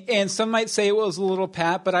 And some might say it was a little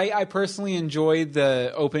pat, but I personally enjoyed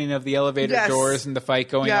the opening of the elevator doors and the fight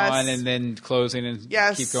going on and then closing and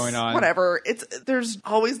keep going on. Whatever. There's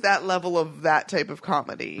always that level of that type of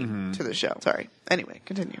comedy to the show. Sorry. Anyway,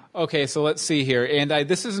 continue. Okay, so let's see here. And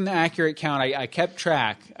this is an accurate count. I kept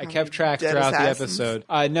track. I kept track throughout the episode.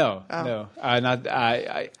 No. Not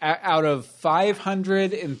out of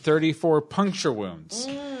 534 puncture wounds.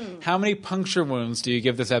 How many puncture wounds do you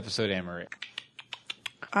give this episode, Anne-Marie?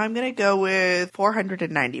 I'm going to go with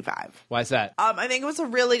 495. Why is that? I think it was a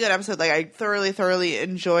really good episode. I thoroughly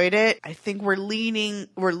enjoyed it. I think we're leading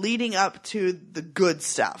up to the good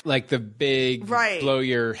stuff. Like the big blow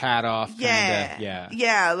your hat off kind of.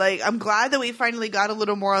 Yeah. I'm glad that we finally got a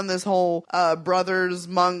little more on this whole brothers,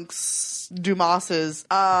 monks, Dumases,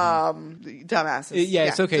 dumbasses. Yeah,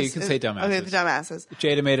 it's okay. You can say dumbasses. Okay, the dumbasses.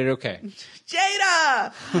 Jada made it okay.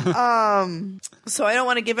 Jada! So I don't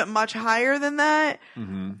want to give it much higher than that.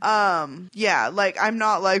 I'm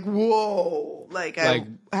not whoa. I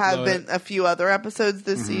have been a few other episodes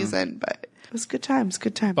this season, but it was good times.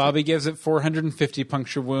 Bobby gives it 450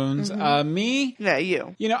 puncture wounds. Me? Yeah,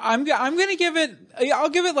 you. I'm gonna give it. I'll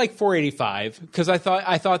give it 485 because I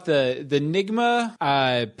thought the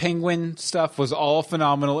Nigma Penguin stuff was all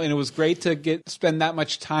phenomenal and it was great to spend that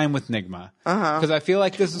much time with Nigma because I feel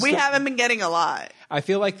like this is we haven't been getting a lot. I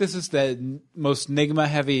feel like this is the most Nigma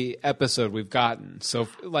heavy episode we've gotten. So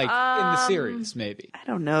in the series, maybe. I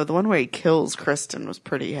don't know. The one where he kills Kristen was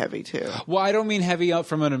pretty heavy too. Well, I don't mean heavy up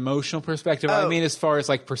from an emotional perspective. I mean as far as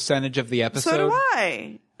percentage of the episode. So do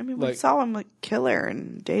I. I mean, we saw him kill her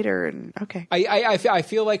and date her, and okay. I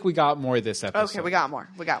feel like we got more this episode. Okay, we got more.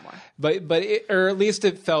 But or at least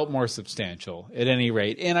it felt more substantial at any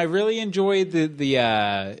rate. And I really enjoyed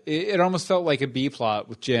it almost felt like a B plot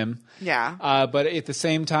with Jim. Yeah. But at the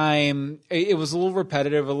same time, it was a little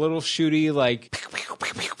repetitive, a little shooty,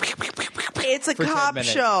 It's a cop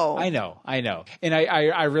show. I know. And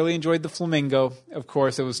I really enjoyed the flamingo. Of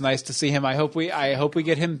course, it was nice to see him. I hope we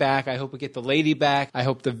get him back. I hope we get the lady back. I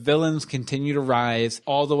hope the villains continue to rise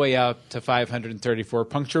all the way up to 534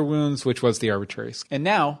 puncture wounds, which was the arbitrary. And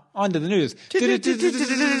now on to the news.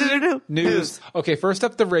 News. Okay, first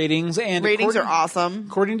up the ratings. And ratings are awesome.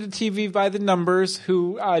 According to TV by the Numbers,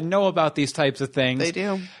 who know about these types of things. They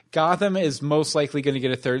do. Gotham is most likely going to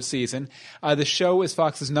get a third season. The show is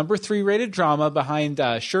Fox's number 3 rated drama behind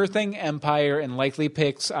Sure Thing, Empire, and likely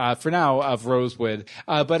picks, for now, of Rosewood.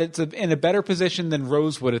 But it's in a better position than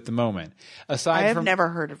Rosewood at the moment. I have never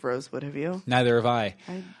heard of Rosewood, have you? Neither have I.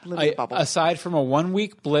 I live in a bubble. Aside from a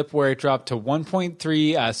 1-week blip where it dropped to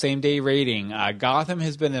 1.3 same-day rating, Gotham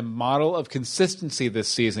has been a model of consistency this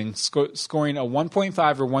season, scoring a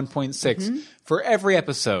 1.5 or 1.6 for every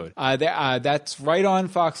episode. That's right on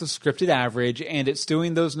Fox's scripted average, and it's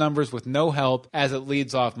doing those numbers with no help as it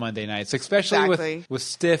leads off Monday nights, especially with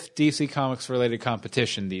stiff DC Comics related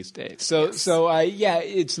competition these days. So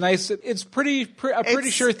it's nice. It's pretty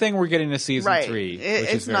sure thing we're getting to season 3, which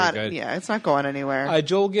is very good. Yeah, it's not going anywhere.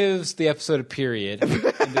 Joel gives the episode a period in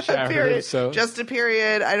the chat room. So just a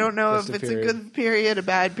period. I don't know if it's a good period, a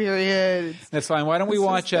bad period. That's fine. Why don't we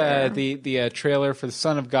watch the trailer for the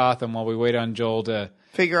Son of Gotham while we wait on Joel to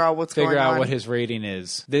figure out what his rating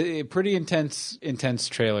is. Pretty intense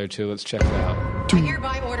trailer too. Let's check it out. I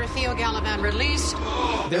hereby order Theo Galavan released.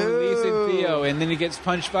 They're releasing Theo, and then he gets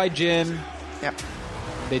punched by Jim. Yep.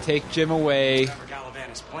 They take Jim away. Whatever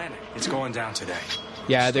Galavan is planning, it's going down today.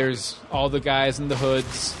 Yeah, there's all the guys in the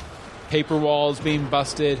hoods. Paper walls being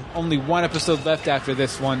busted. Only one episode left after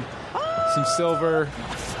this one. Some silver.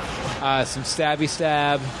 Some stabby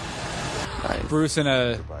stab. Nice. Bruce in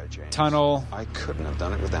a tunnel. I couldn't have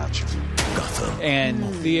done it without you. And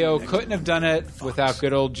Theo couldn't have done it without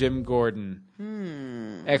good old Jim Gordon.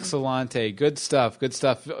 Excellente. Good stuff.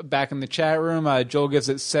 Back in the chat room, Joel gives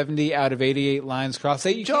it 70 out of 88 lines crossed.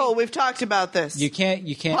 Joel, we've talked about this. You can't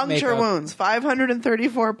puncture wounds.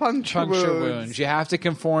 534 puncture wounds. You have to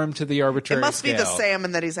conform to the arbitrary It must scale. be the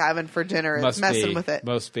salmon that he's having for dinner. It's messing with it.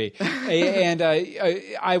 Must be. And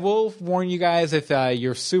I will warn you guys, if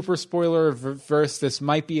you're super spoiler verse, this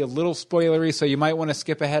might be a little spoilery, so you might want to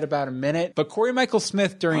skip ahead about a minute. But Corey Michael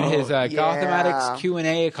Smith, during his Gotham Addicts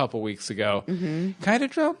Q&A a couple weeks ago, kind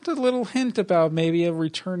of dropped a little hint about maybe a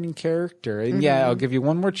returning character. And I'll give you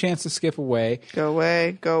one more chance to skip away. Go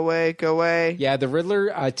away. Yeah, the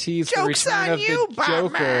Riddler teased the return of the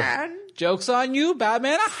Joker. Joke's on you,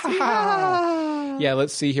 Batman. Yeah,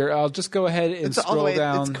 let's see here. I'll just go ahead and scroll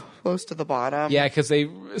down. It's close to the bottom. Yeah, because they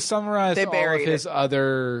summarized all of his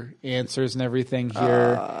other answers and everything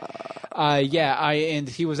here. And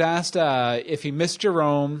he was asked if he missed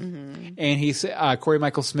Jerome, and he said, Corey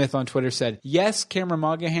Michael Smith on Twitter said, "Yes, Cameron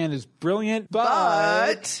Monaghan is brilliant,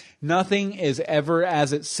 but nothing is ever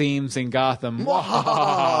as it seems in Gotham."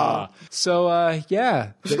 So, And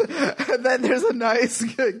then there's a nice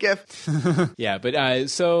gift. Yeah, but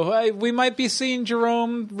we might be seeing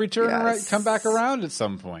Jerome come back around at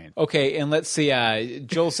some point. Okay, and let's see.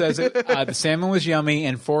 Joel says it. The salmon was yummy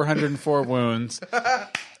and 404 wounds.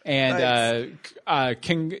 And nice.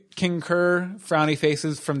 Concur frowny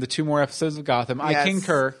faces from the 2 more episodes of Gotham. Yes.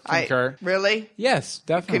 I concur. Really? Yes,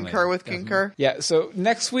 definitely. Concur with Concur? Yeah, so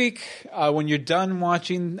next week, when you're done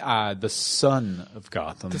watching The Son of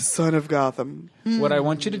Gotham. The Son of Gotham. What I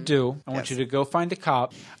want you to do, I want you to go find a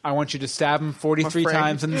cop. I want you to stab him 43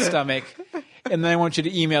 times in the stomach. And then I want you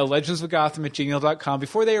to email legendsofgotham@gmail.com.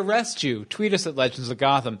 Before they arrest you, tweet us at Legends of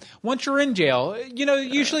Gotham. Once you're in jail,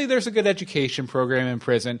 usually there's a good education program in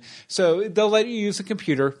prison. So they'll let you use a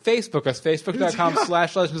computer. Facebook us,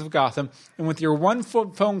 facebook.com/Legends of Gotham. And with your one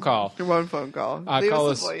phone call. Call us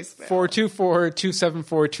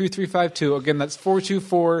 424-274-2352. Again, that's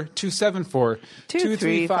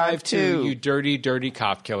 424-274-2352. You dirty, dirty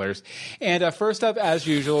cop killers. And first up, as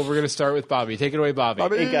usual, we're going to start with Bobby. Take it away, Bobby.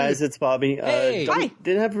 Hey, guys, it's Bobby. Hey.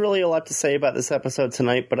 Didn't have really a lot to say about this episode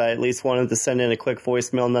tonight, but I at least wanted to send in a quick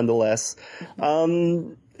voicemail nonetheless.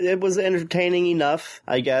 It was entertaining enough,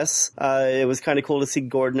 I guess. It was kind of cool to see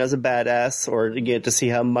Gordon as a badass, or to get to see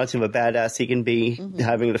how much of a badass he can be,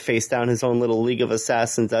 having to face down his own little League of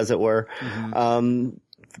Assassins, as it were. The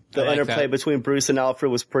interplay between Bruce and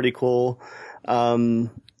Alfred was pretty cool. It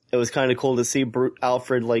was kind of cool to see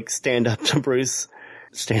Alfred stand up to Bruce.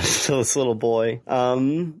 Stand to this little boy.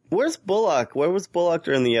 Where's Bullock? Where was Bullock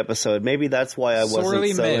during the episode? Maybe that's why I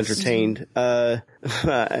wasn't so entertained. And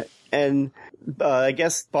I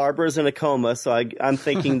guess Barbara's in a coma, so I'm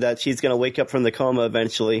thinking that she's going to wake up from the coma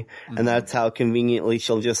eventually, and that's how conveniently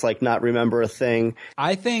she'll just not remember a thing.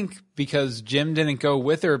 I think because Jim didn't go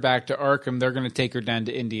with her back to Arkham, they're going to take her down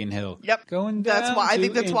to Indian Hill. Yep, I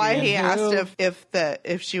think that's why he asked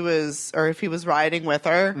if she was, or if he was riding with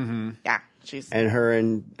her. Yeah. And her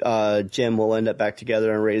and Jim will end up back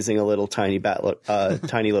together and raising a little tiny little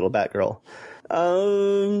Batgirl.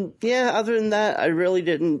 Other than that, I really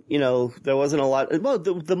didn't, there wasn't a lot. Well,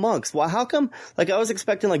 the monks. Well, how come, I was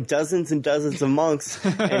expecting dozens and dozens of monks,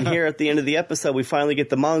 and here at the end of the episode, we finally get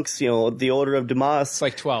the monks, the Order of Damas.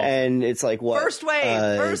 It's 12. And it's what? First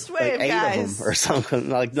wave, 8 guys. of them or something,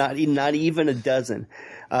 not even a dozen.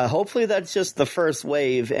 Hopefully that's just the first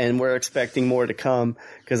wave, and we're expecting more to come,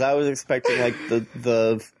 because I was expecting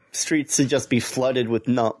the streets to just be flooded with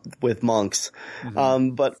monks.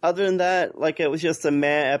 But other than that, like, it was just a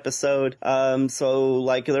meh episode. So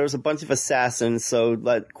like there was a bunch of assassins. So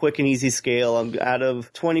like quick and easy scale, out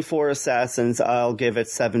of 24 assassins, I'll give it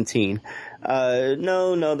 17.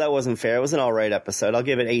 No, that wasn't fair. It was an alright episode. I'll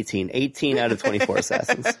give it 18. 18 out of 24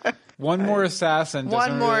 assassins. One more assassin.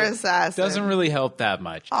 Doesn't really help that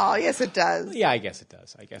much. Oh, yes, it does. Yeah, I guess it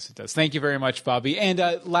does. Thank you very much, Bobby. And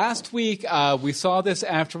last week, we saw this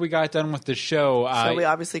after we got done with the show. So we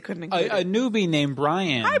obviously couldn't include a newbie named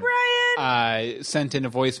Brian. Hi, Brian! Sent in a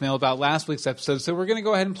voicemail about last week's episode, so we're going to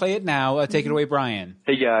go ahead and play it now. Take it away, Brian.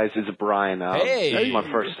 Hey, guys. It's Brian. Hey! This is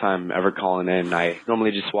my first time ever calling in. I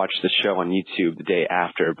normally just watch the show on YouTube the day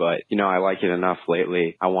after, but, I like it enough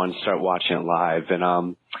lately. I wanted to start watching it live,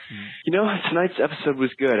 and, tonight's episode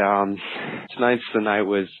was good. Tonight's The Night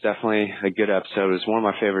was definitely a good episode. It was one of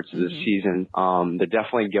my favorites of the season. They're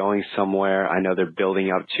definitely going somewhere. I know they're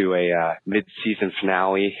building up to a mid-season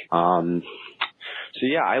finale. So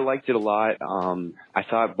yeah, I liked it a lot. I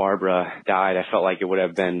thought Barbara died. I felt like it would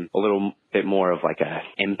have been a little bit more of like a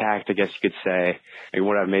impact, I guess you could say. It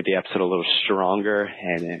would have made the episode a little stronger,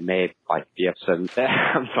 and it made like the episode,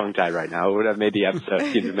 I'm tongue-tied right now. It would have made the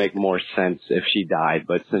episode seem to make more sense if she died,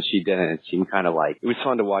 but since she didn't, it seemed kind of like, it was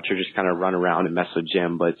fun to watch her just kind of run around and mess with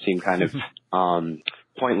Jim, but it seemed kind of,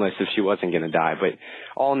 pointless if she wasn't going to die. But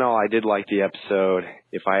all in all, I did like the episode.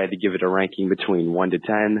 If I had to give it a ranking between 1 to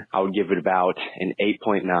 10, I would give it about an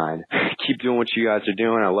 8.9. Keep doing what you guys are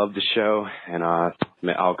doing. I love the show, and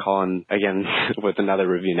I'll call in again with another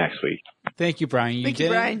review next week. Thank you, Brian. Thank you,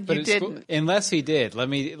 Brian. You didn't. Unless he did. Let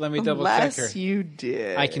me double check her. Unless you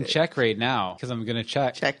did. I can check right now because I'm going to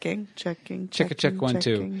check. Checking. Check one,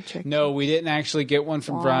 too. No, we didn't actually get one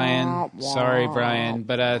from Brian. Sorry, Brian.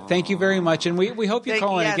 But thank you very much. And we hope you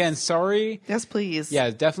call in again. Sorry. Yes, please. Yeah,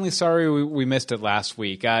 definitely sorry we missed it last week.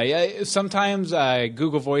 Sometimes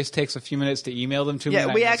Google Voice takes a few minutes to email them to me.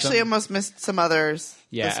 Yeah, we actually almost missed some others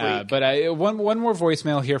this week. But one more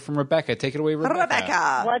voicemail here from Rebecca. Take it away,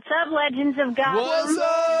 Rebecca. What's up, Legends of God? What's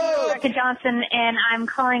up? Rebecca Johnson, and I'm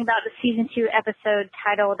calling about the Season 2 episode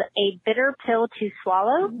titled A Bitter Pill to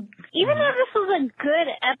Swallow. Even though this was a good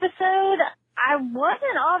episode, I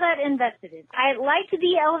wasn't all that invested in it. I liked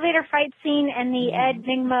the elevator fight scene and the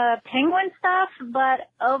Enigma penguin stuff, but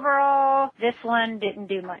overall, this one didn't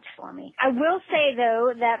do much for me. I will say,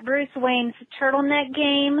 though, that Bruce Wayne's turtleneck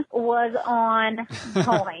game was on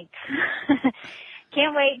point.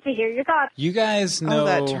 Can't wait to hear your thoughts. You guys know... Oh,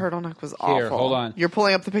 that turtleneck was awful. Here, hold on. You're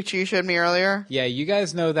pulling up the picture you showed me earlier? Yeah, you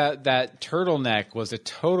guys know that turtleneck was a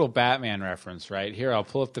total Batman reference, right? Here, I'll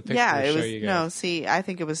pull up the picture to show you guys. No, see, I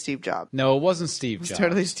think it was Steve Jobs. No, it wasn't Steve Jobs. It was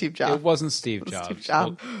totally Steve Jobs. It wasn't Steve Jobs. Steve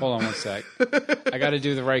Jobs. Hold on one sec. I got to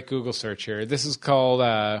do the right Google search here. This is called...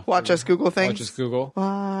 Watch Us Google Things. Watch Us Google.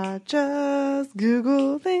 Watch Us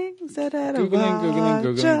Google Things. Googling.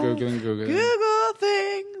 Google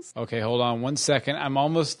Things. Okay, hold on one second. I'm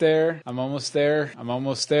almost there.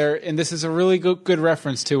 And this is a really good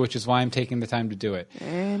reference, too, which is why I'm taking the time to do it.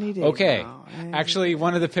 Okay. Actually,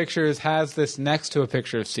 one of the pictures has this next to a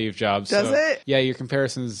picture of Steve Jobs. Does it? Yeah, your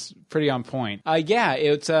comparison's pretty on point. Yeah,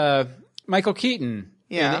 it's Michael Keaton.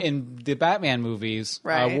 Yeah. In the Batman movies,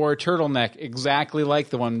 right. Wore a turtleneck exactly like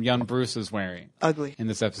the one young Bruce is wearing. Ugly. In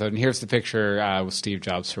this episode. And here's the picture with Steve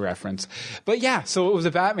Jobs for reference. But yeah, so it was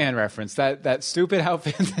a Batman reference. That stupid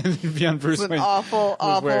outfit that young Bruce Wayne was awful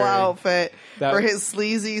wearing. Outfit for his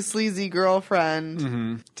sleazy girlfriend.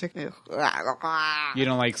 Mm-hmm. You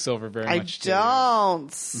don't like silver very much, I don't.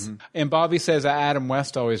 Mm-hmm. And Bobby says Adam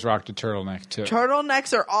West always rocked a turtleneck, too.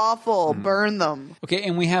 Turtlenecks are awful. Mm-hmm. Burn them. Okay,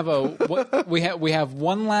 and we have we have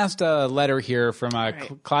one last letter here from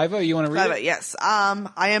Cliva. You want to read it? Yes.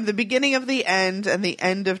 I am the beginning of the end and the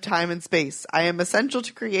end of time and space. I am essential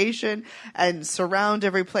to creation and surround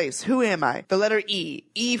every place. Who am I? The letter E.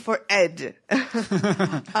 E for Ed.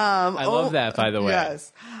 I love that, by the way.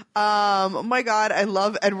 Yes. Oh my God, I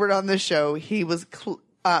love Edward on this show. He was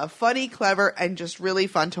funny, clever, and just really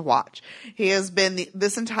fun to watch. He has been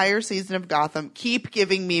this entire season of Gotham. Keep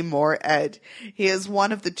giving me more Ed. He is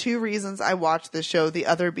one of the two reasons I watch this show, the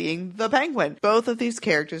other being the Penguin. Both of these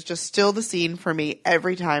characters just steal the scene for me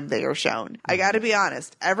every time they are shown. I gotta be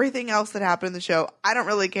honest, everything else that happened in the show, I don't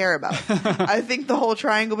really care about. I think the whole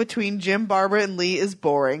triangle between Jim, Barbara, and Lee is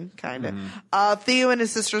boring, kind of. Theo and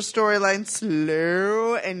his sister's storyline,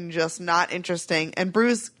 slow and just not interesting, and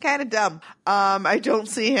Bruce, kind of dumb. I don't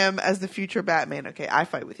see him as the future Batman. Okay, I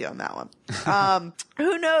fight with you on that one.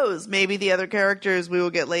 Who knows? Maybe the other characters we will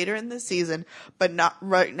get later in this season, but not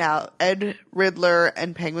right now. Ed, Riddler,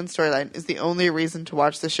 and Penguin storyline is the only reason to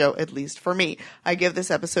watch the show, at least for me. I give this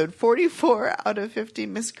episode 44 out of 50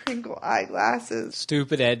 Miss Crinkle eyeglasses.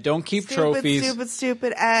 Stupid Ed. Don't keep trophies.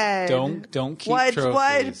 Stupid Ed. Don't keep trophies.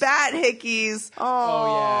 What? Bat hickeys.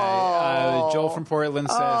 Oh, yeah. Joel from Portland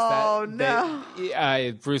says that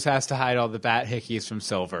Bruce has to hide all the bat hickeys from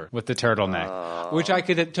Silver with the turtleneck, which I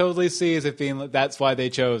could totally see as it being that's why they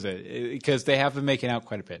chose it, because they have been making out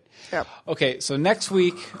quite a bit. Yep. Okay, so next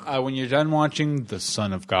week, when you're done watching The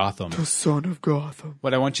Son of Gotham,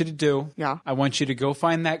 what I want you to do, I want you to go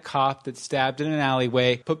find that cop that stabbed in an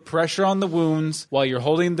alleyway, put pressure on the wounds while you're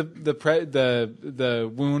holding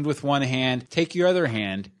the wound with one hand, take your other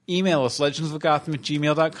hand, email us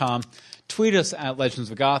legendsofgotham@gmail.com. Tweet us at Legends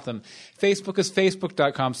of Gotham. Facebook is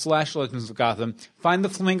facebook.com/Legends of Gotham. Find the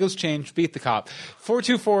flamingos change. Beat the cop.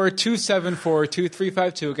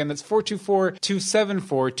 424-274-2352. Again, that's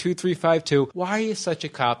 424-274-2352. Why are you such a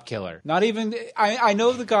cop killer? Not even... I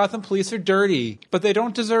know the Gotham police are dirty, but they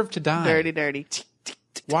don't deserve to die. Dirty.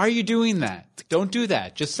 Why are you doing that? Don't do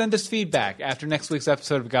that. Just send us feedback after next week's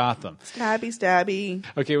episode of Gotham. Stabby.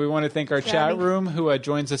 Okay, we want to thank our chat room who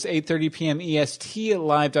joins us 8:30 p.m. EST at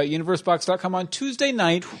live.universebox.com on Tuesday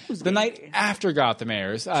night, the night after Gotham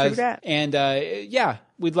airs. And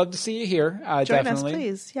we'd love to see you here. Join definitely. us,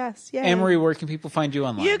 please. Yes. Yay. Anne-Marie, where can people find you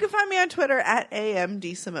online? You can find me on Twitter at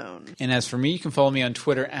AMDSimone. And as for me, you can follow me on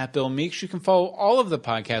Twitter at Bill Meeks. You can follow all of the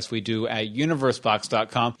podcasts we do at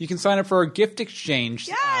universebox.com. You can sign up for our gift exchange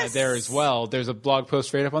there as well. There's a blog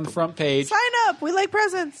post right up on the front page. Sign up. We like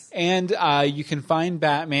presents. And you can find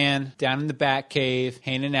Batman down in the Batcave,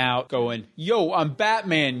 hanging out, going, yo, I'm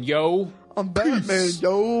Batman, yo. I'm Batman,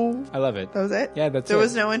 yo. I love it. That was it? Yeah, that's there it. There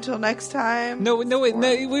was no until next time? No, wait,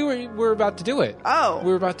 we were about to do it. Oh.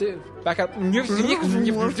 We were about to back up. Join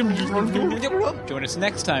us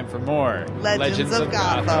next time for more Legends of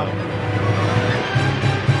Gotham.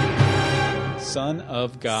 Son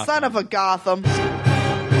of Gotham. Son of a Gotham.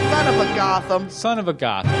 Son of a Gotham. Son of a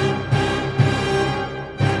Gotham.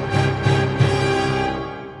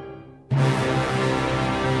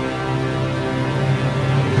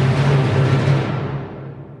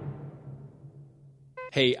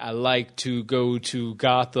 Hey, I like to go to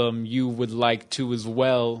Gotham. You would like to as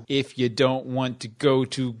well. If you don't want to go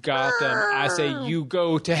to Gotham, I say you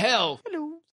go to hell. Hello.